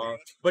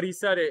 Okay. But he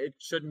said it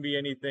shouldn't be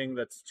anything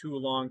that's too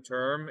long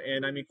term.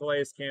 And I mean,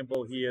 Calais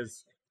Campbell, he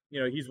is,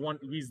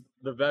 he's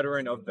the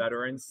veteran of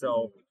veterans.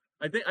 So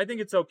I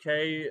think it's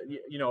okay.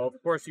 Of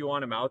course you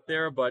want him out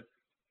there, but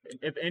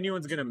if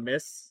anyone's going to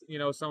miss,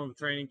 some of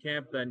training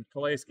camp, then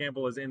Calais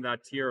Campbell is in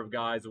that tier of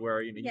guys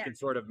where you can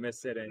sort of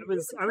miss it. And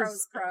I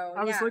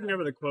was looking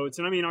over the quotes,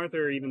 and I mean,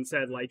 Arthur even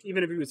said, like,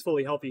 even if he was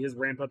fully healthy, his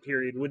ramp up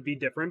period would be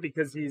different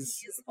because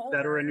he's older,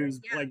 veteran who's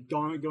like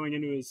going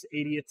into his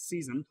 80th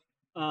season.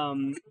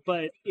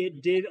 But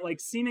it did,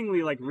 like,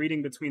 seemingly, like,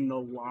 reading between the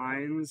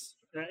lines,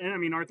 and I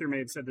mean, Arthur may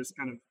have said this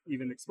kind of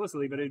even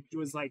explicitly, but it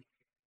was like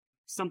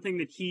something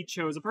that he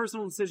chose, a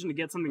personal decision to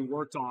get something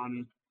worked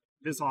on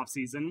this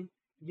offseason.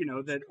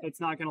 That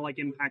it's not going to, like,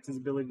 impact his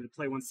ability to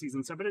play one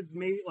season. So, but it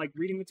may, like,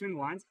 reading between the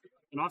lines,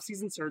 an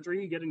off-season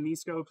surgery, you get a knee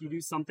scope, you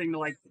do something to,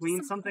 like,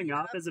 clean something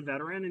up as a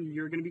veteran, and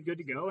you're going to be good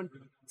to go. And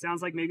it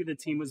sounds like maybe the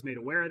team was made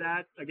aware of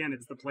that. Again,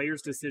 it's the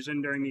player's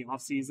decision during the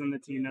off-season. The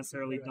team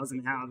necessarily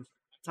doesn't have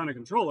a ton of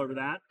control over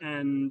that.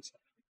 And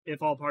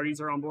if all parties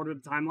are on board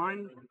with the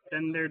timeline,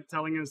 then they're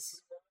telling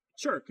us,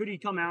 sure, could he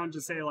come out and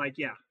just say, like,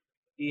 yeah,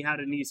 he had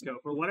a knee scope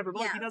or whatever,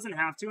 but like, he doesn't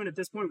have to. And at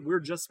this point, we're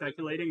just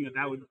speculating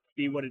that would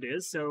be what it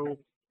is. So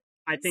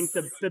I think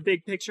the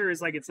big picture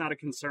is, like, it's not a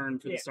concern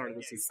for the start of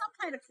the season. Some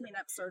kind of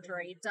cleanup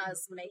surgery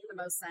does make the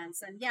most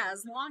sense. And yeah,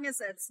 as long as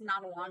it's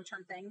not a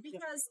long-term thing,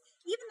 because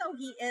even though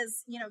he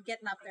is,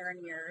 getting up there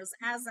in years,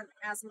 as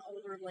an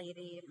older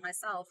lady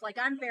myself, like,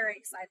 I'm very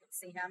excited to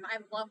see him.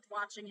 I've loved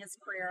watching his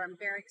career. I'm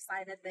very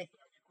excited that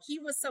he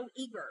was so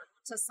eager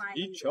to sign.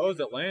 He chose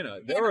Atlanta.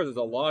 There was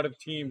a lot of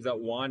teams that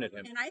wanted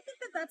him. And I think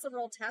that that's a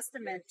real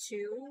testament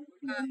to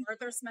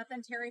Arthur Smith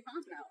and Terry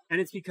Fontenot.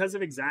 And it's because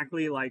of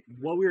exactly, like,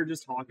 what we were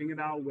just talking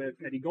about with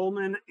Eddie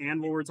Goldman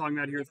and what we're talking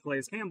about here with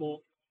Calais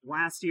Campbell.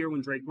 Last year when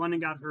Drake London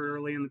got hurt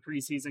early in the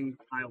preseason,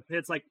 Kyle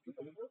Pitts, like,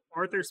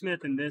 Arthur Smith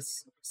and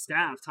this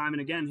staff, time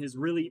and again, has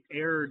really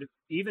erred,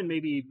 even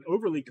maybe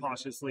overly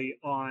cautiously,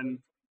 on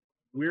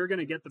we're going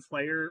to get the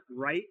player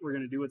right. We're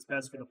going to do what's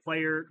best for the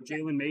player.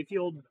 Jalen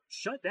Mayfield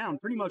shut down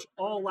pretty much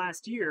all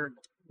last year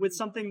with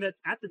something that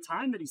at the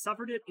time that he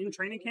suffered it in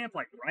training camp,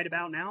 like right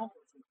about now,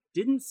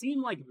 didn't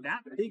seem like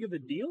that big of a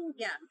deal.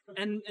 Yeah.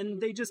 And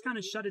they just kind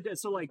of shut it down.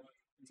 So, like,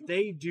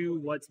 they do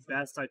what's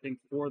best, I think,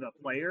 for the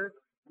player,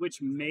 which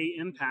may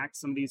impact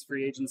some of these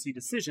free agency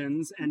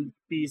decisions and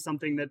be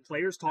something that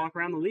players talk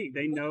around the league.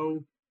 They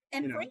know.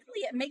 And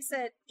frankly, it makes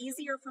it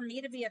easier for me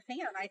to be a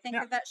fan. I think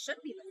that should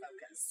be the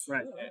focus.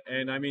 Right.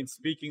 And I mean,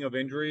 speaking of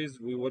injuries,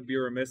 we would be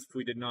remiss if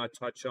we did not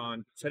touch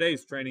on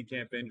today's training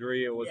camp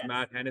injury. It was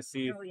Matt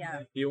Hennessy. Oh,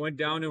 yeah. He went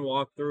down in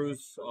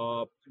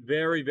walkthroughs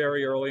very,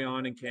 very early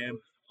on in camp.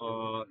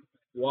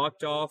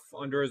 Walked off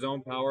under his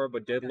own power,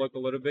 but did look a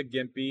little bit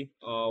gimpy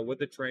with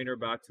the trainer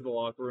back to the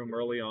locker room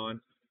early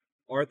on.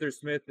 Arthur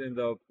Smith in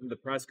the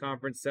press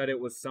conference said it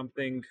was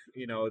something,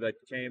 that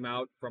came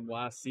out from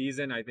last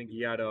season. I think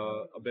he had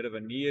a bit of a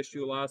knee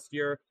issue last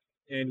year,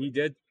 and he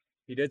did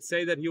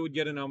say that he would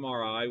get an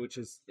MRI, which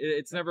is,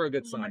 it's never a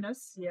good sign.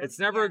 It's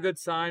never a good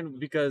sign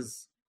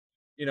because,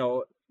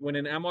 when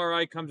an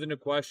MRI comes into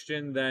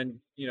question, then,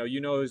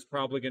 it's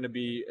probably going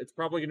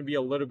to be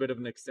a little bit of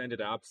an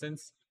extended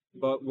absence,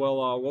 but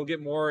we'll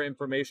get more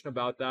information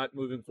about that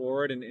moving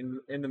forward.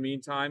 And in the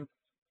meantime,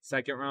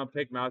 second round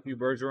pick Matthew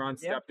Bergeron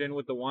stepped in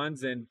with the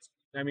ones, and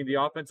I mean the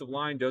offensive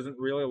line doesn't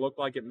really look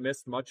like it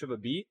missed much of a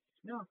beat.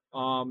 No.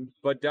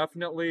 But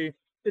definitely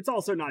it's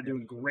also not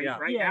doing great now.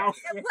 Well,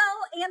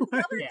 and the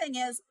other thing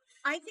is,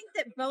 I think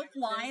that both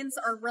lines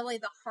are really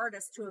the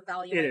hardest to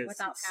evaluate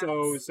without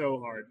so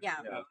hard. Yeah.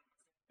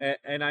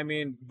 And I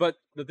mean, but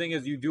the thing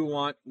is, you do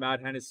want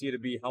Matt Hennessy to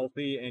be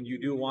healthy, and you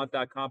do want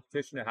that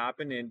competition to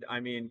happen. And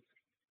I mean,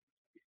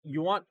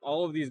 you want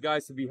all of these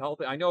guys to be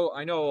healthy. I know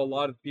a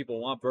lot of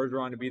people want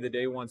Bergeron to be the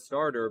day one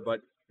starter,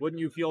 but wouldn't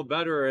you feel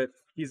better if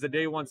he's the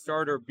day one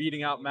starter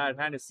beating out Matt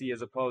Hennessy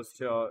as opposed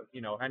to,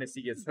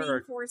 Hennessy gets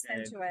hurt forced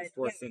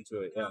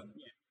into it. Yeah.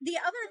 The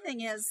other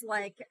thing is,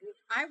 like,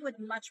 I would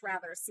much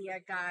rather see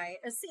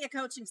a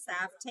coaching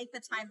staff take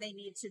the time they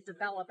need to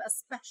develop,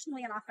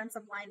 especially an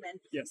offensive lineman.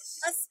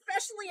 Yes.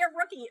 Especially a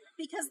rookie,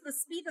 because the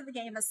speed of the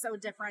game is so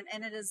different,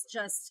 and it is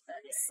just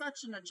such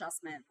an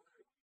adjustment.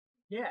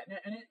 Yeah,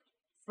 and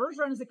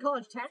Bergeron is a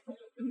college tackle.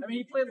 I mean,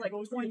 he played like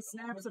 20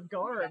 snaps of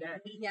guard.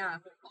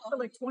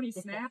 Like 20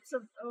 snaps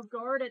of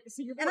guard at the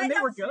senior bowl, and they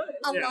were good.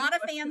 A lot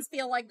of fans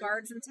feel like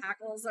guards and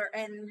tackles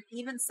and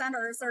even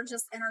centers are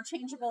just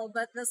interchangeable,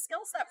 but the skill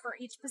set for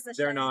each position,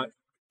 they're not.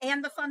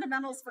 And the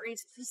fundamentals for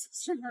each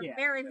position are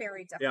very,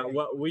 very different. Yeah,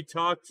 well,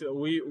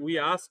 we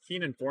asked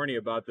Keenan Forney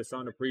about this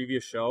on a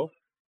previous show,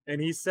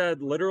 and he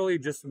said literally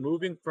just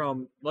moving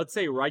from, let's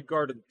say, right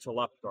guard to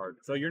left guard.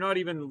 So you're not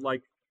even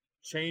like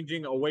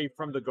changing away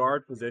from the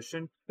guard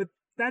position.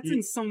 that's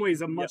in some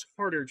ways a much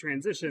harder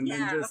transition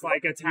than just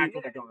like a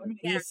tackle to guard.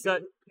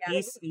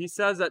 He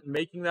says that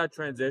making that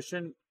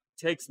transition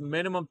takes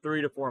minimum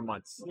 3 to 4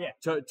 months. Yeah.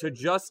 To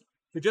just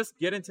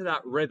get into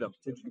that rhythm,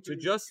 to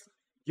just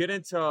get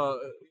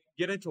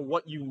into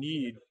what you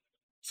need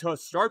to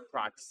start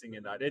practicing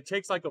in that. It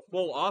takes like a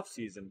full off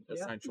season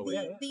essentially.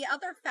 The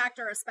other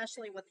factor,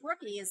 especially with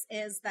rookies,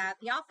 is that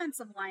the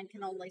offensive line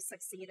can only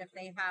succeed if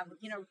they have,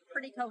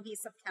 pretty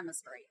cohesive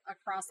chemistry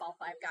across all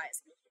 5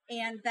 guys.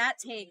 And that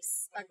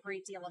takes a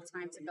great deal of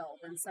time to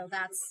build. And so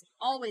that's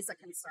always a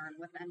concern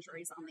with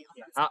injuries on the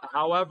offensive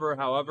line.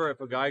 However,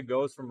 if a guy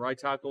goes from right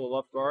tackle to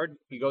left guard,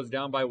 he goes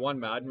down by 1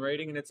 Madden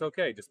rating and it's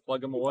okay. Just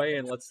plug him away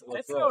and let's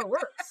That's roll. how it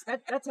works.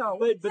 That's how it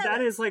works. But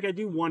that is like, I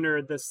do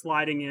wonder the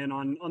sliding in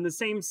on the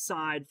same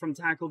side from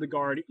tackle to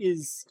guard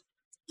is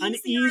an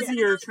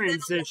easier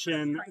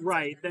transition,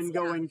 right, than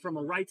going from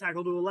a right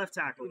tackle to a left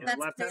tackle. That's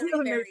left very,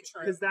 tackle. very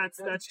true. Because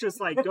that's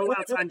just like go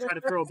outside and try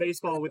to throw a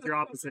baseball with your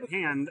opposite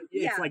hand.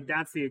 It's like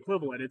that's the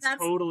equivalent. It's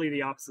totally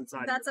the opposite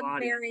side That's of your a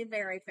body. very,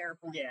 very fair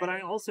point. Yeah. But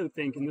I also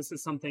think, and this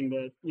is something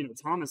that,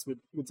 Thomas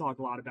would talk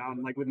a lot about,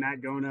 and like with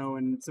Matt Gono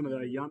and some of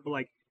the young, but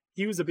like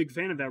he was a big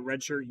fan of that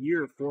redshirt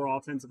year for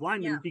offensive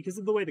linemen because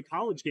of the way the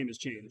college game has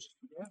changed.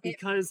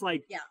 Because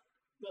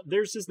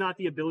there's just not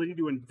the ability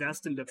to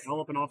invest and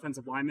develop an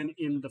offensive lineman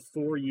in the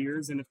 4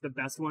 years, and if the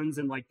best ones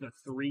in like the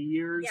 3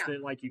 years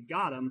that like you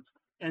got them.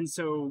 And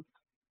so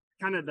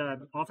kind of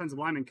the offensive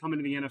lineman coming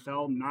to the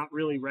NFL not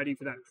really ready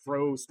for that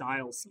pro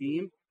style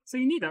scheme. So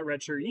you need that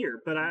redshirt year.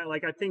 But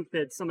I think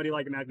that somebody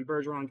like Matthew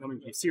Bergeron coming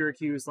from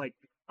Syracuse, like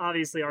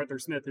obviously Arthur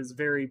Smith is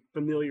very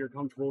familiar,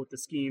 comfortable with the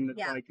scheme that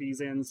like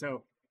he's in.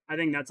 So I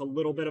think that's a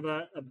little bit of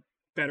a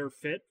better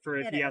fit for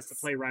if he has to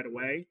play right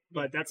away.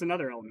 But that's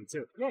another element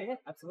too. Yeah,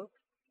 absolutely.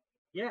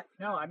 Yeah,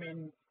 no, I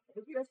mean, I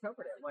think you guys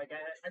covered it. Like,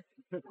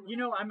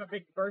 I'm a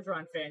big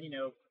Bergeron fan.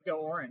 Go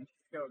Orange,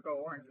 go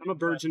Orange. I'm a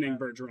burgeoning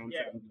Bergeron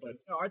fan, but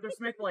Arthur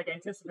Smith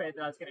anticipated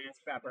that I was going to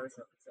ask about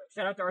Bergeron. So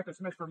shout out to Arthur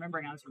Smith for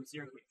remembering I was from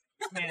Syracuse.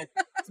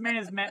 This man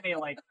has met me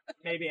like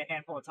maybe a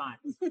handful of times.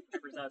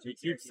 He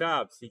keeps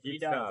tabs. He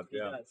does.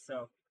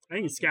 So I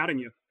think he's scouting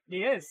you.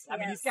 He is. I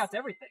mean, he scouts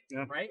everything,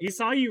 right? He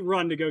saw you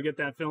run to go get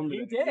that film.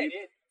 He did.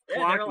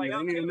 Clock you.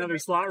 They need another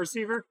slot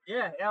receiver.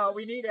 Yeah,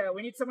 we need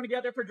someone to get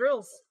out there for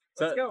drills.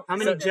 Let's go. How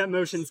many jet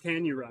motions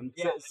can you run?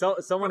 Yeah,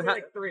 someone had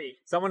like 3.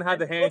 Someone had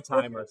the hand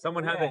timer.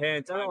 Someone had the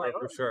hand timer like,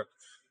 for sure.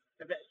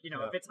 If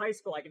it's high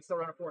school, I can still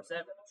run a 4.7.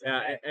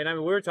 Yeah, and I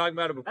mean, we were talking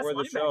about it before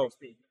the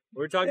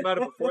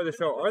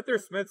show. Arthur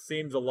Smith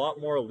seems a lot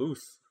more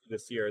loose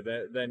this year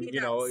than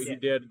he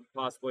did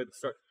possibly at the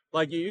start.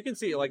 Like you can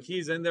see, like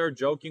he's in there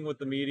joking with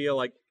the media.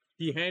 Like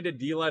he handed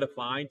D-Led a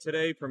fine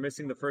today for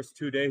missing the first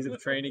 2 days of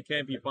training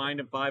camp. He fined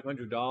him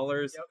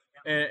 $500,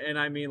 and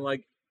I mean,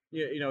 like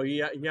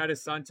he had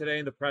his son today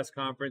in the press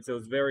conference. It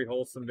was very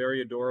wholesome,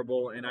 very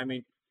adorable, and I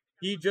mean,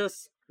 he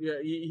just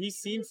he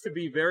seems to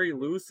be very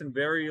loose and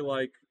very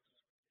like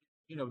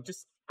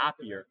just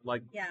happier.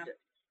 Like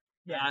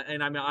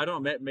and I mean, I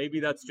don't know, maybe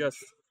that's just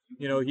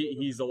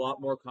he's a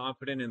lot more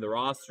confident in the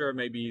roster.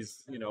 Maybe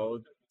he's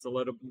it's a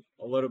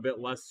little bit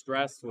less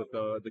stressed with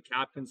the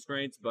cap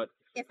constraints. But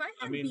if I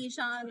had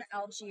Bijan,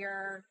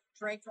 Algier,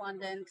 Drake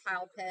London,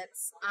 Kyle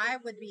Pitts, I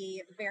would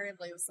be very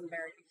loose and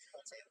very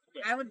comfortable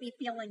too. I would be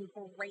feeling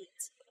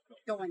great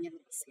going into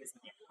the season.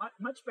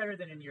 Much better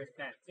than in years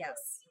past.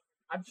 Yes.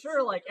 I'm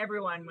sure, like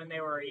everyone, when they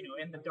were,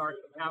 in the dark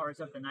hours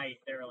of the night,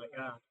 they were like,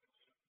 "I'm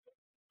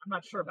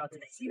not sure about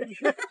this.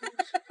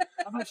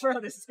 I'm not sure how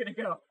this is gonna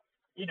go."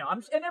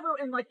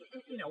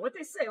 What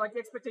they say, like the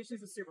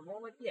expectations of Super Bowl,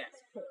 like yes,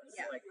 of course,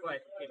 like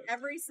but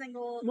every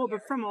single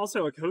but from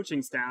also a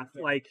coaching staff,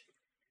 like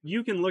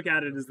you can look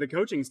at it as the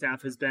coaching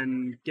staff has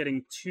been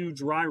getting 2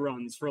 dry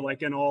runs for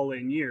like an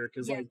all-in year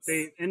because like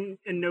they and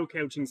no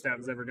coaching staff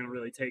is ever going to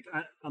really take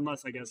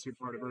unless I guess you're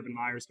part of Urban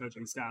Meyer's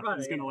coaching staff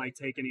is going to like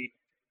take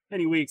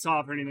any weeks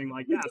off or anything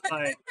like that,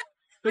 but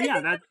I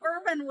think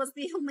Urban was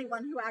the only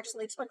one who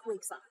actually took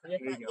weeks off. There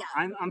you go.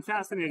 I'm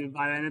fascinated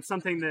by that, and it's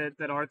something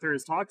that Arthur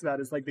has talked about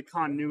is like the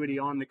continuity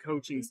on the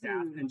coaching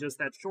staff and just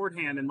that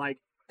shorthand and like,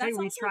 hey,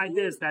 we tried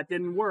this, that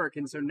didn't work,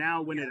 and so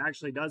now when it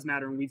actually does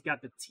matter and we've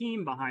got the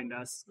team behind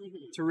us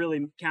to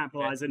really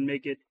capitalize and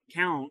make it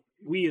count,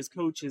 we as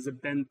coaches have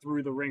been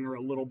through the ringer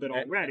a little bit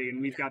already,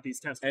 and we've got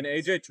these tests. And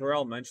AJ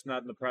Terrell mentioned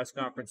that in the press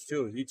conference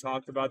too. He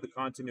talked about the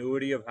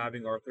continuity of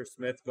having Arthur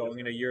Smith going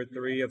into year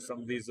 3 of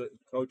some of these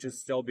coaches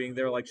still being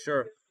there. Like,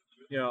 sure,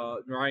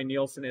 Ryan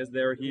Nielsen is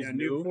there. He's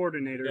new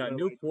coordinator. Yeah,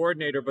 new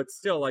coordinator, but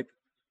still, like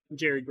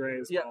Jerry Gray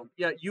as well.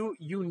 Yeah,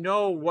 you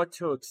know what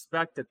to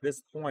expect at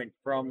this point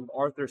from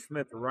Arthur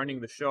Smith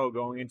running the show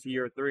going into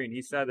year 3, and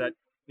he said that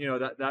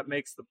that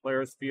makes the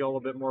players feel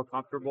a bit more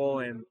comfortable,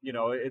 and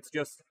it's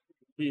just.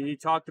 He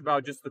talked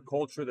about just the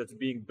culture that's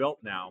being built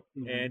now.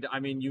 And, I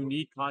mean, you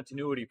need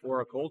continuity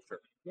for a culture.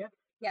 Yeah.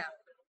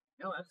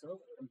 No,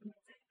 absolutely.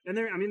 And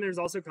there's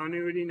also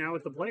continuity now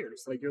with the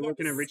players. Like, you're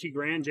looking at Richie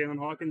Grant, Jalen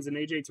Hawkins, and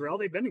AJ Terrell.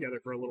 They've been together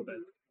for a little bit.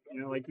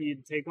 Like you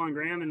Taquan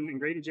Graham and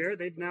Grady Jarrett,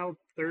 they've now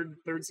third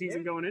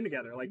season going in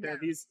together. Like,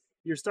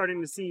 you're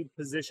starting to see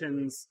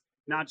positions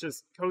not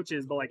just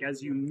coaches, but like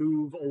as you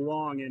move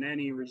along in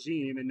any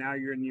regime, and now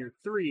you're in year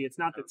 3, it's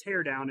not the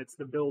tear down, it's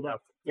the build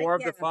up. 4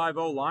 of the 5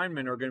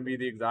 O-linemen are going to be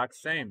the exact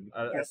same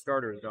as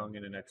starters going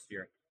into next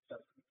year.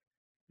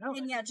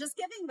 And yeah, just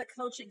giving the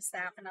coaching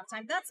staff enough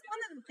time. That's one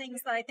of the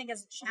things that I think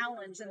is a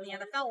challenge in the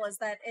NFL is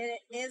that it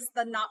is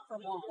the not for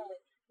long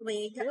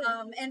league.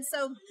 And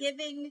so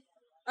giving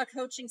a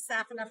coaching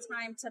staff enough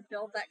time to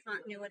build that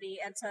continuity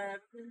and to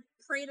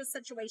create a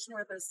situation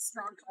where there's a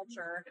strong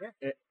culture,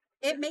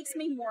 it makes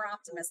me more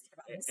optimistic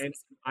about this. And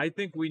I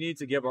think we need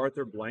to give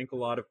Arthur Blank a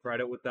lot of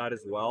credit with that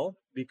as well,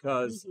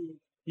 because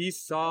he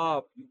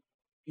saw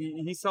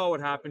what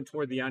happened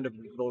toward the end of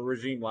the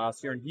regime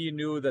last year, and he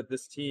knew that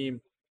this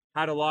team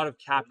had a lot of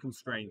cap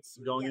constraints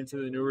going into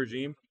the new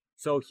regime.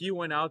 So he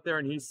went out there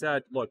and he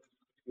said, look,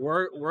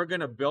 we're going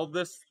to build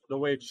this the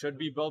way it should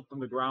be built from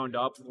the ground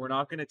up. We're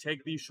not going to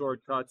take these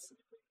shortcuts.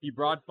 He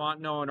brought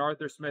Fontenot and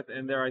Arthur Smith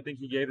in there. I think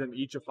he gave them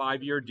each a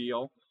 5-year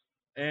deal.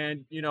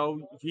 And,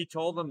 he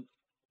told them,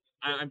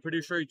 I'm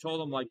pretty sure he told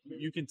them, like,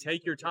 you can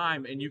take your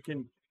time and you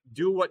can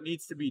do what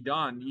needs to be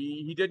done.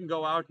 He didn't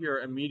go out here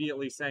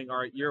immediately saying, all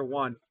right, year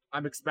 1,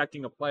 I'm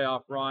expecting a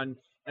playoff run.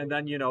 And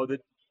then,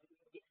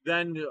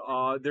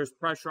 there's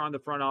pressure on the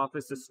front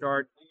office to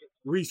start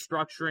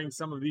restructuring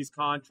some of these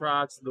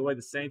contracts the way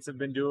the Saints have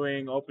been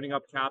doing, opening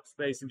up cap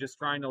space and just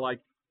trying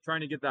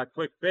to get that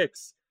quick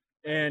fix.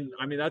 And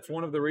I mean, that's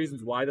one of the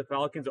reasons why the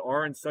Falcons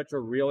are in such a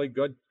really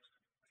good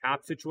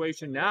cap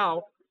situation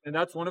now. And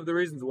that's one of the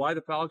reasons why the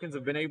Falcons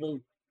have been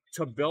able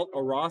to build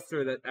a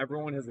roster that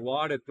everyone has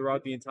lauded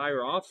throughout the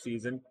entire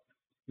offseason,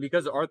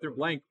 because Arthur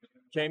Blank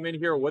came in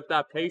here with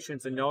that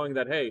patience and knowing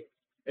that, hey,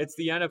 it's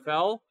the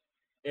NFL.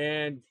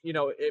 And,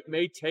 it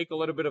may take a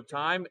little bit of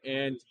time.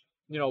 And,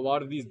 a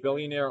lot of these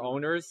billionaire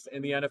owners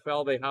in the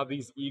NFL, they have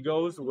these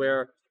egos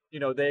where,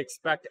 they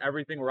expect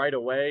everything right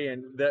away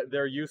and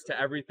they're used to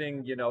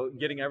everything,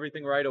 getting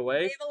everything right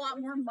away. They have a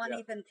lot more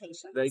money than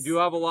patience. They do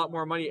have a lot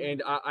more money.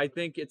 And I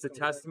think it's a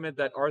testament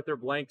that Arthur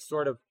Blank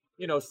sort of,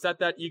 set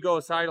that ego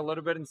aside a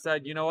little bit and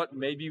said, you know what,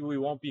 maybe we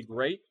won't be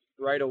great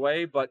right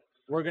away, but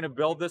we're going to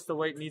build this the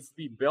way it needs to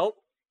be built.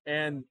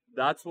 And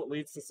that's what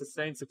leads to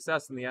sustained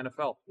success in the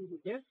NFL.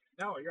 Yeah,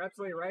 no, you're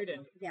absolutely right.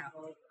 And yeah,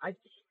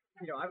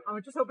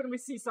 I'm just hoping we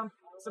see some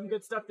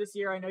good stuff this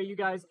year. I know you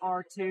guys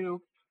are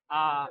too.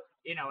 I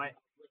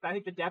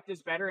think the depth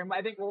is better, and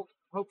I think we'll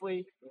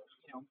hopefully,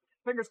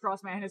 fingers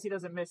crossed, man, as he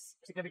doesn't miss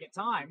significant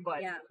time.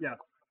 But yeah.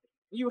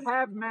 You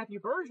have Matthew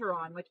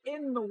Bergeron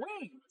in the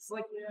wings.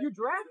 You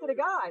drafted a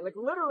guy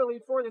literally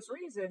for this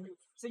reason,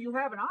 so you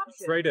have an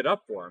option. Traded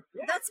up for him.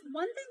 Yeah. That's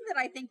one thing that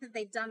I think that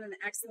they've done an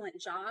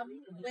excellent job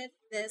with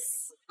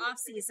this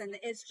offseason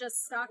is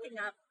just stocking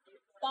up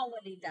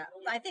quality depth.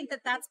 I think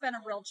that that's been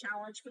a real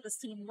challenge for this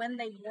team when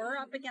they were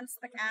up against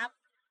the cap.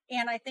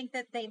 And I think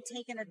that they've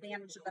taken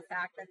advantage of the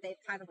fact that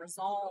they've kind of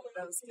resolved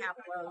those cap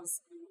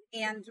lows.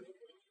 And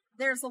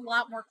there's a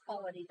lot more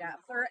quality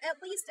depth, or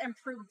at least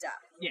improved depth.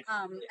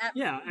 I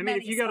mean,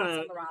 if you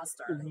gotta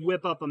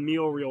whip up a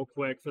meal real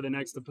quick for the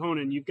next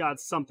opponent, you've got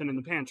something in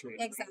the pantry.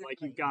 Exactly.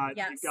 You've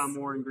got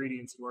more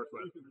ingredients to work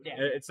with. Yeah.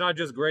 It's not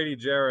just Grady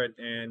Jarrett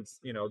and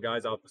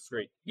guys off the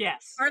street.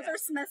 Yes. Arthur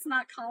Smith's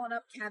not calling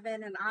up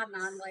Kevin and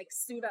Adnan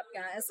suit up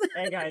guys.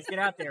 Hey guys, get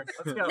out there.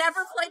 Let's go.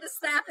 Never played a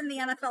snap in the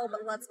NFL,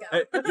 but let's go.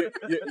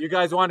 Hey, you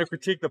guys want to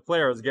critique the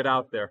players? Get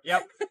out there.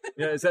 Yep.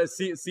 Yeah,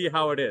 see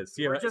how it is.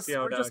 We're just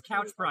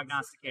couch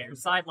prognosticators,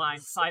 sideline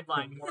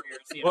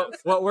warriors.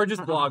 Well, we're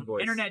just blog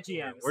boys. Internet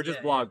GMs. We're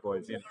just blog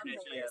boys. Internet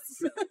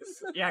GMs.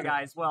 Yeah,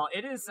 guys. Well,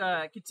 it is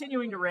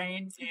continuing to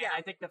rain, and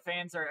I think the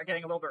fans are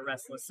getting a little bit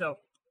restless. So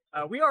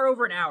we are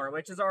over an hour,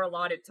 which is our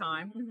allotted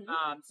time.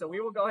 So we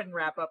will go ahead and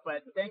wrap up.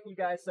 But thank you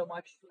guys so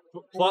much.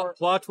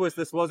 Plot twist: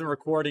 this wasn't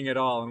recording at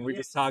all, and we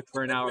just talked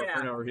for an hour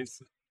for no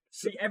reason.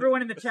 See,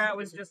 everyone in the chat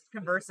was just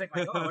conversing,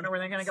 I wonder when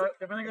they're gonna go.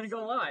 When they're gonna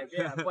go live.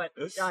 Yeah, but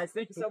guys,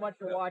 thank you so much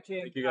for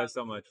watching. Thank you guys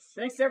so much.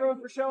 Thanks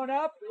everyone for showing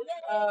up.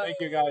 Thank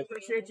you guys.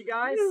 Appreciate you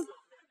guys.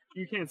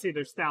 You can't see,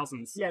 there's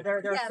thousands. Yeah, there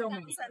are so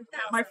many.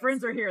 My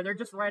friends are here. They're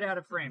just right out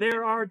of frame.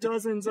 There are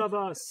dozens of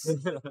us.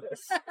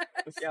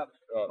 Yep.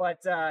 But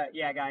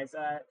yeah, guys,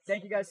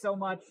 thank you guys so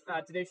much.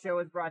 Today's show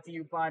is brought to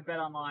you by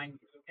BetOnline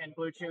and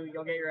Blue Chew.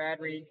 You'll get your ad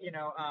read.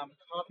 I'll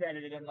have to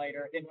edit it in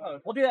later in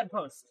post. We'll do that in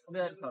post.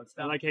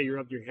 I like how you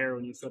rubbed your hair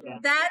when you said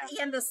that. That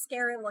and a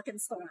scary looking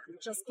storm.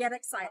 Just get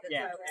excited.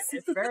 Yeah, folks.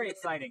 it's very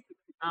exciting.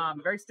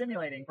 Very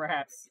stimulating,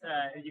 perhaps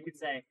you could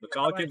say. The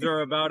Falcons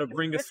are about to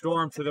bring a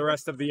storm to the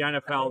rest of the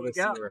NFL this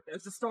year.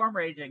 It's a storm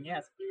raging.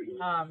 Yes.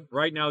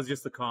 Right now is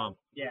just the calm.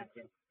 Yeah.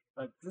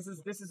 But this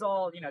is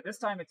all. This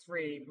time it's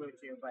free, Blue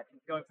Chew. But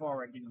going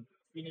forward,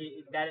 you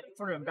need that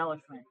sort of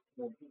embellishment.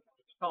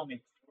 Call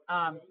me.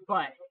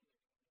 But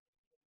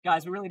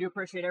guys, we really do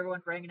appreciate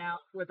everyone for hanging out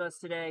with us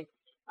today.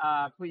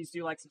 Please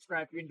do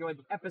subscribe if you enjoyed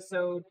the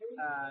episode.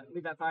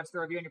 Leave that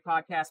 5-star review on your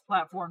podcast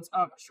platforms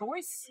of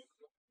choice.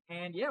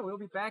 And yeah, we'll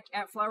be back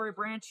at Flowery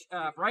Branch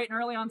bright and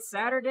early on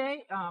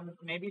Saturday.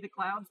 Maybe the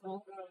clouds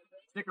will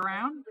stick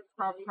around.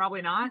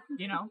 Probably not.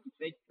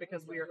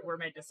 Because we're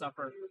made to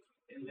suffer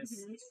in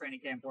in this training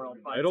camp world.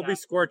 But, It'll be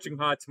scorching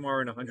hot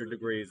tomorrow and 100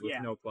 degrees with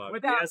yeah. no cloud.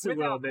 Yes, it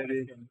will,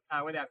 baby.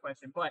 Without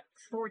question. But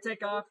before we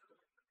take off,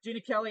 Gina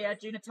Kelly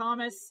at Gina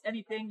Thomas,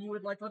 anything you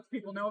would like to let the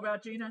people know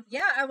about, Gina?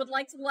 Yeah, I would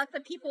like to let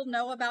the people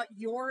know about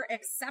your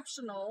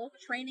exceptional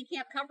training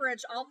camp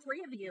coverage, all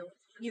three of you.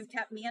 You've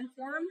kept me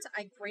informed.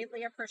 I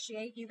greatly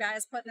appreciate you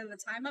guys putting in the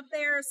time up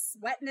there,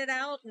 sweating it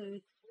out,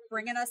 and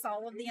bringing us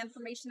all of the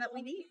information that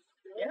we need.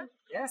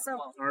 Yeah. So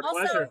Our also,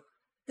 pleasure.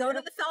 go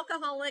to the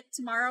Falcoholic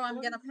tomorrow.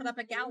 I'm going to put up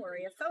a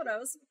gallery of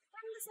photos.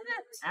 Isn't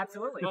it?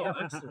 Absolutely. Yeah.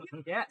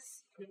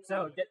 Yes.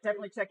 So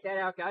definitely check that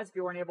out, guys, if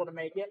you weren't able to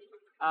make it.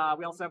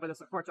 We also have with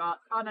us, of course,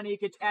 Adnan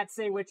Ikic at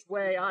Say Which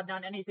Way.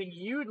 Adnan, anything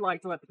you'd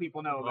like to let the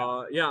people know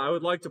about? Yeah, I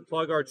would like to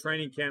plug our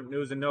training camp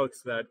news and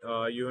notes that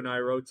you and I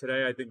wrote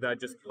today. I think that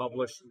just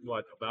published,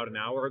 about an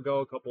hour ago,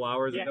 a couple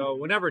hours ago,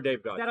 whenever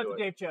Dave got Shout out to to it.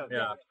 Dave Cho.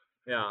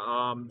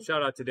 Yeah.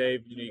 Shout out to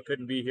Dave. He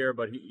couldn't be here,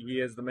 but he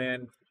is the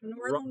man.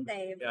 Northern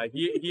Dave. Yeah,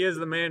 he is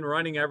the man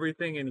running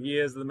everything, and he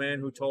is the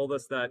man who told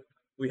us that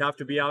we have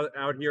to be out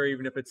here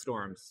even if it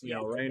storms,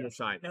 rain or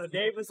shine. No,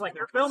 Dave was like,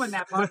 "You're filming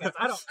that podcast.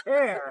 I don't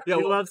care." He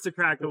loves to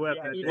crack the whip.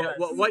 Yeah, he I think.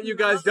 does. What you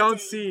guys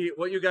don't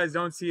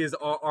see, is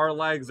our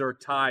legs are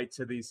tied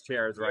to these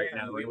chairs right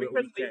now. We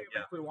couldn't leave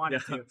if we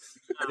wanted to.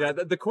 Yeah,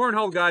 the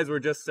cornhole guys were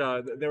just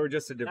they were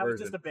just a diversion. That was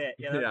just a bit.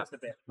 Yeah, that was just a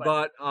bit.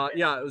 But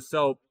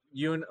so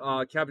you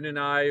and Kevin and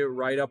I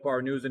write up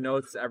our news and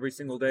notes every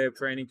single day of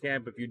training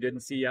camp. If you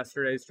didn't see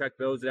yesterday's, check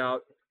those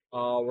out.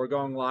 We're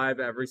going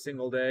live every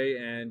single day,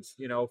 and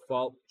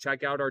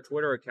check out our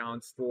Twitter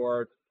accounts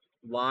for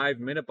live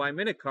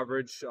minute-by-minute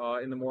coverage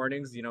in the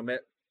mornings.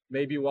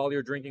 Maybe while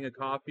you're drinking a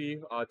coffee.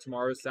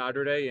 Tomorrow's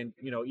Saturday, and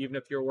even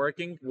if you're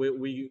working,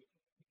 we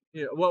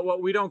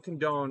don't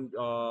condone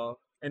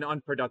an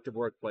unproductive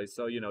workplace.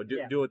 So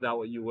do with that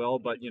what you will,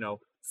 but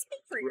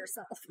Speak for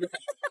yourself.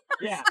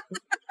 Yeah.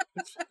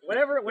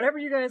 Whatever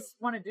you guys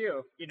want to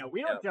do,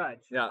 we don't judge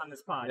on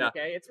this pod. Yeah.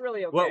 Okay, it's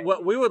really okay.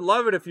 Well, we would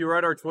love it if you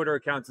read our Twitter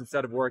accounts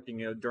instead of working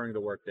during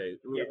the workday,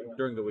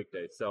 during the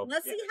weekdays. So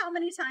Let's see how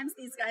many times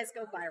these guys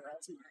go viral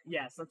tomorrow.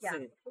 Yes, let's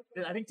see.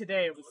 I think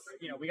today it was,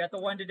 we got the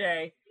one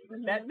today.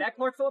 That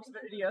Clark Phillips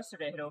video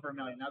yesterday hit over 1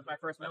 million. That was my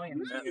first million.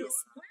 Nice. There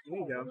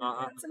you go.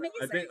 That's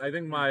amazing. I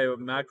think my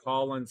Matt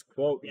Collins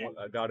quote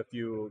got a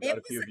few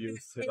It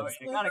views. was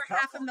It got a over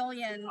couple.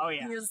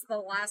 500,000 views the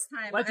last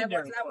time.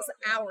 Legendary. That was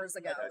hours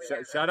ago.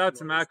 Shout out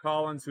to Matt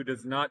Collins, who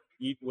does not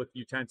eat with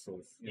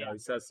utensils. He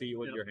says to eat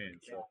with your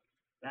hands. So.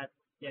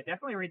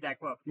 Definitely read that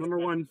quote. Number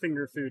one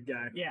finger food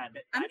guy. Yeah.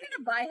 I'm going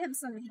to buy him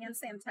some hand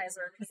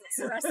sanitizer because it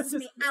stresses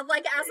me.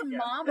 As a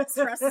mom, it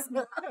stresses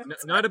me.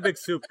 Not a big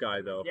soup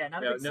guy, though. Yeah,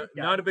 not a big soup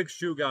guy. Not a big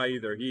shoe guy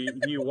either.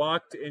 He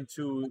walked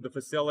into the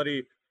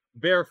facility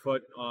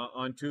barefoot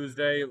on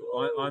Tuesday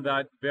on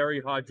that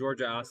very hot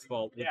Georgia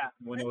asphalt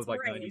when it was like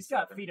 90. He's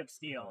got feet of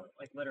steel,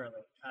 like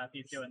literally, if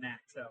he's doing that.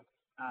 So,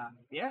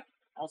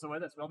 Also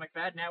with us, Will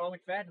McFadden. Now, Will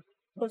McFadden,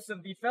 host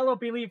of the Fellow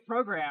Believe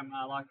program,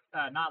 not Locked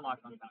on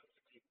Falcons.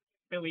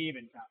 Believe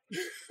in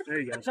Falcons. There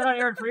you go. Shout out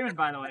Aaron Freeman,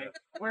 by the way.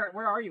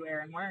 Where are you,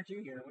 Aaron? Why aren't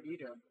you here? What are you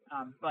doing?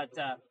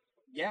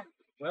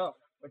 Will,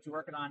 what you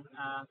working on?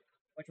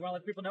 What you want to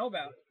let people know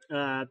about?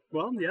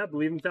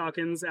 Believe in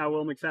Falcons.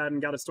 Will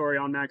McFadden got a story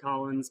on Matt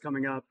Collins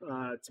coming up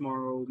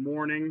tomorrow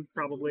morning,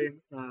 probably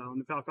on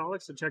the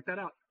Falcons. So check that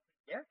out.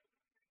 Yeah.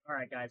 All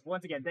right, guys.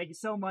 Once again, thank you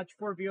so much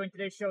for viewing.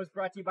 Today's show is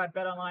brought to you by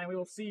BetOnline. We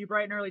will see you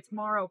bright and early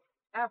tomorrow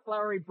at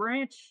Flowery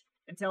Branch.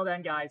 Until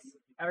then, guys,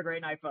 have a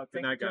great night, folks.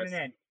 Thanks for tuning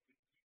in.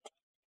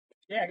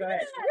 Yeah, go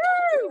ahead.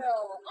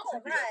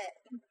 All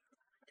right.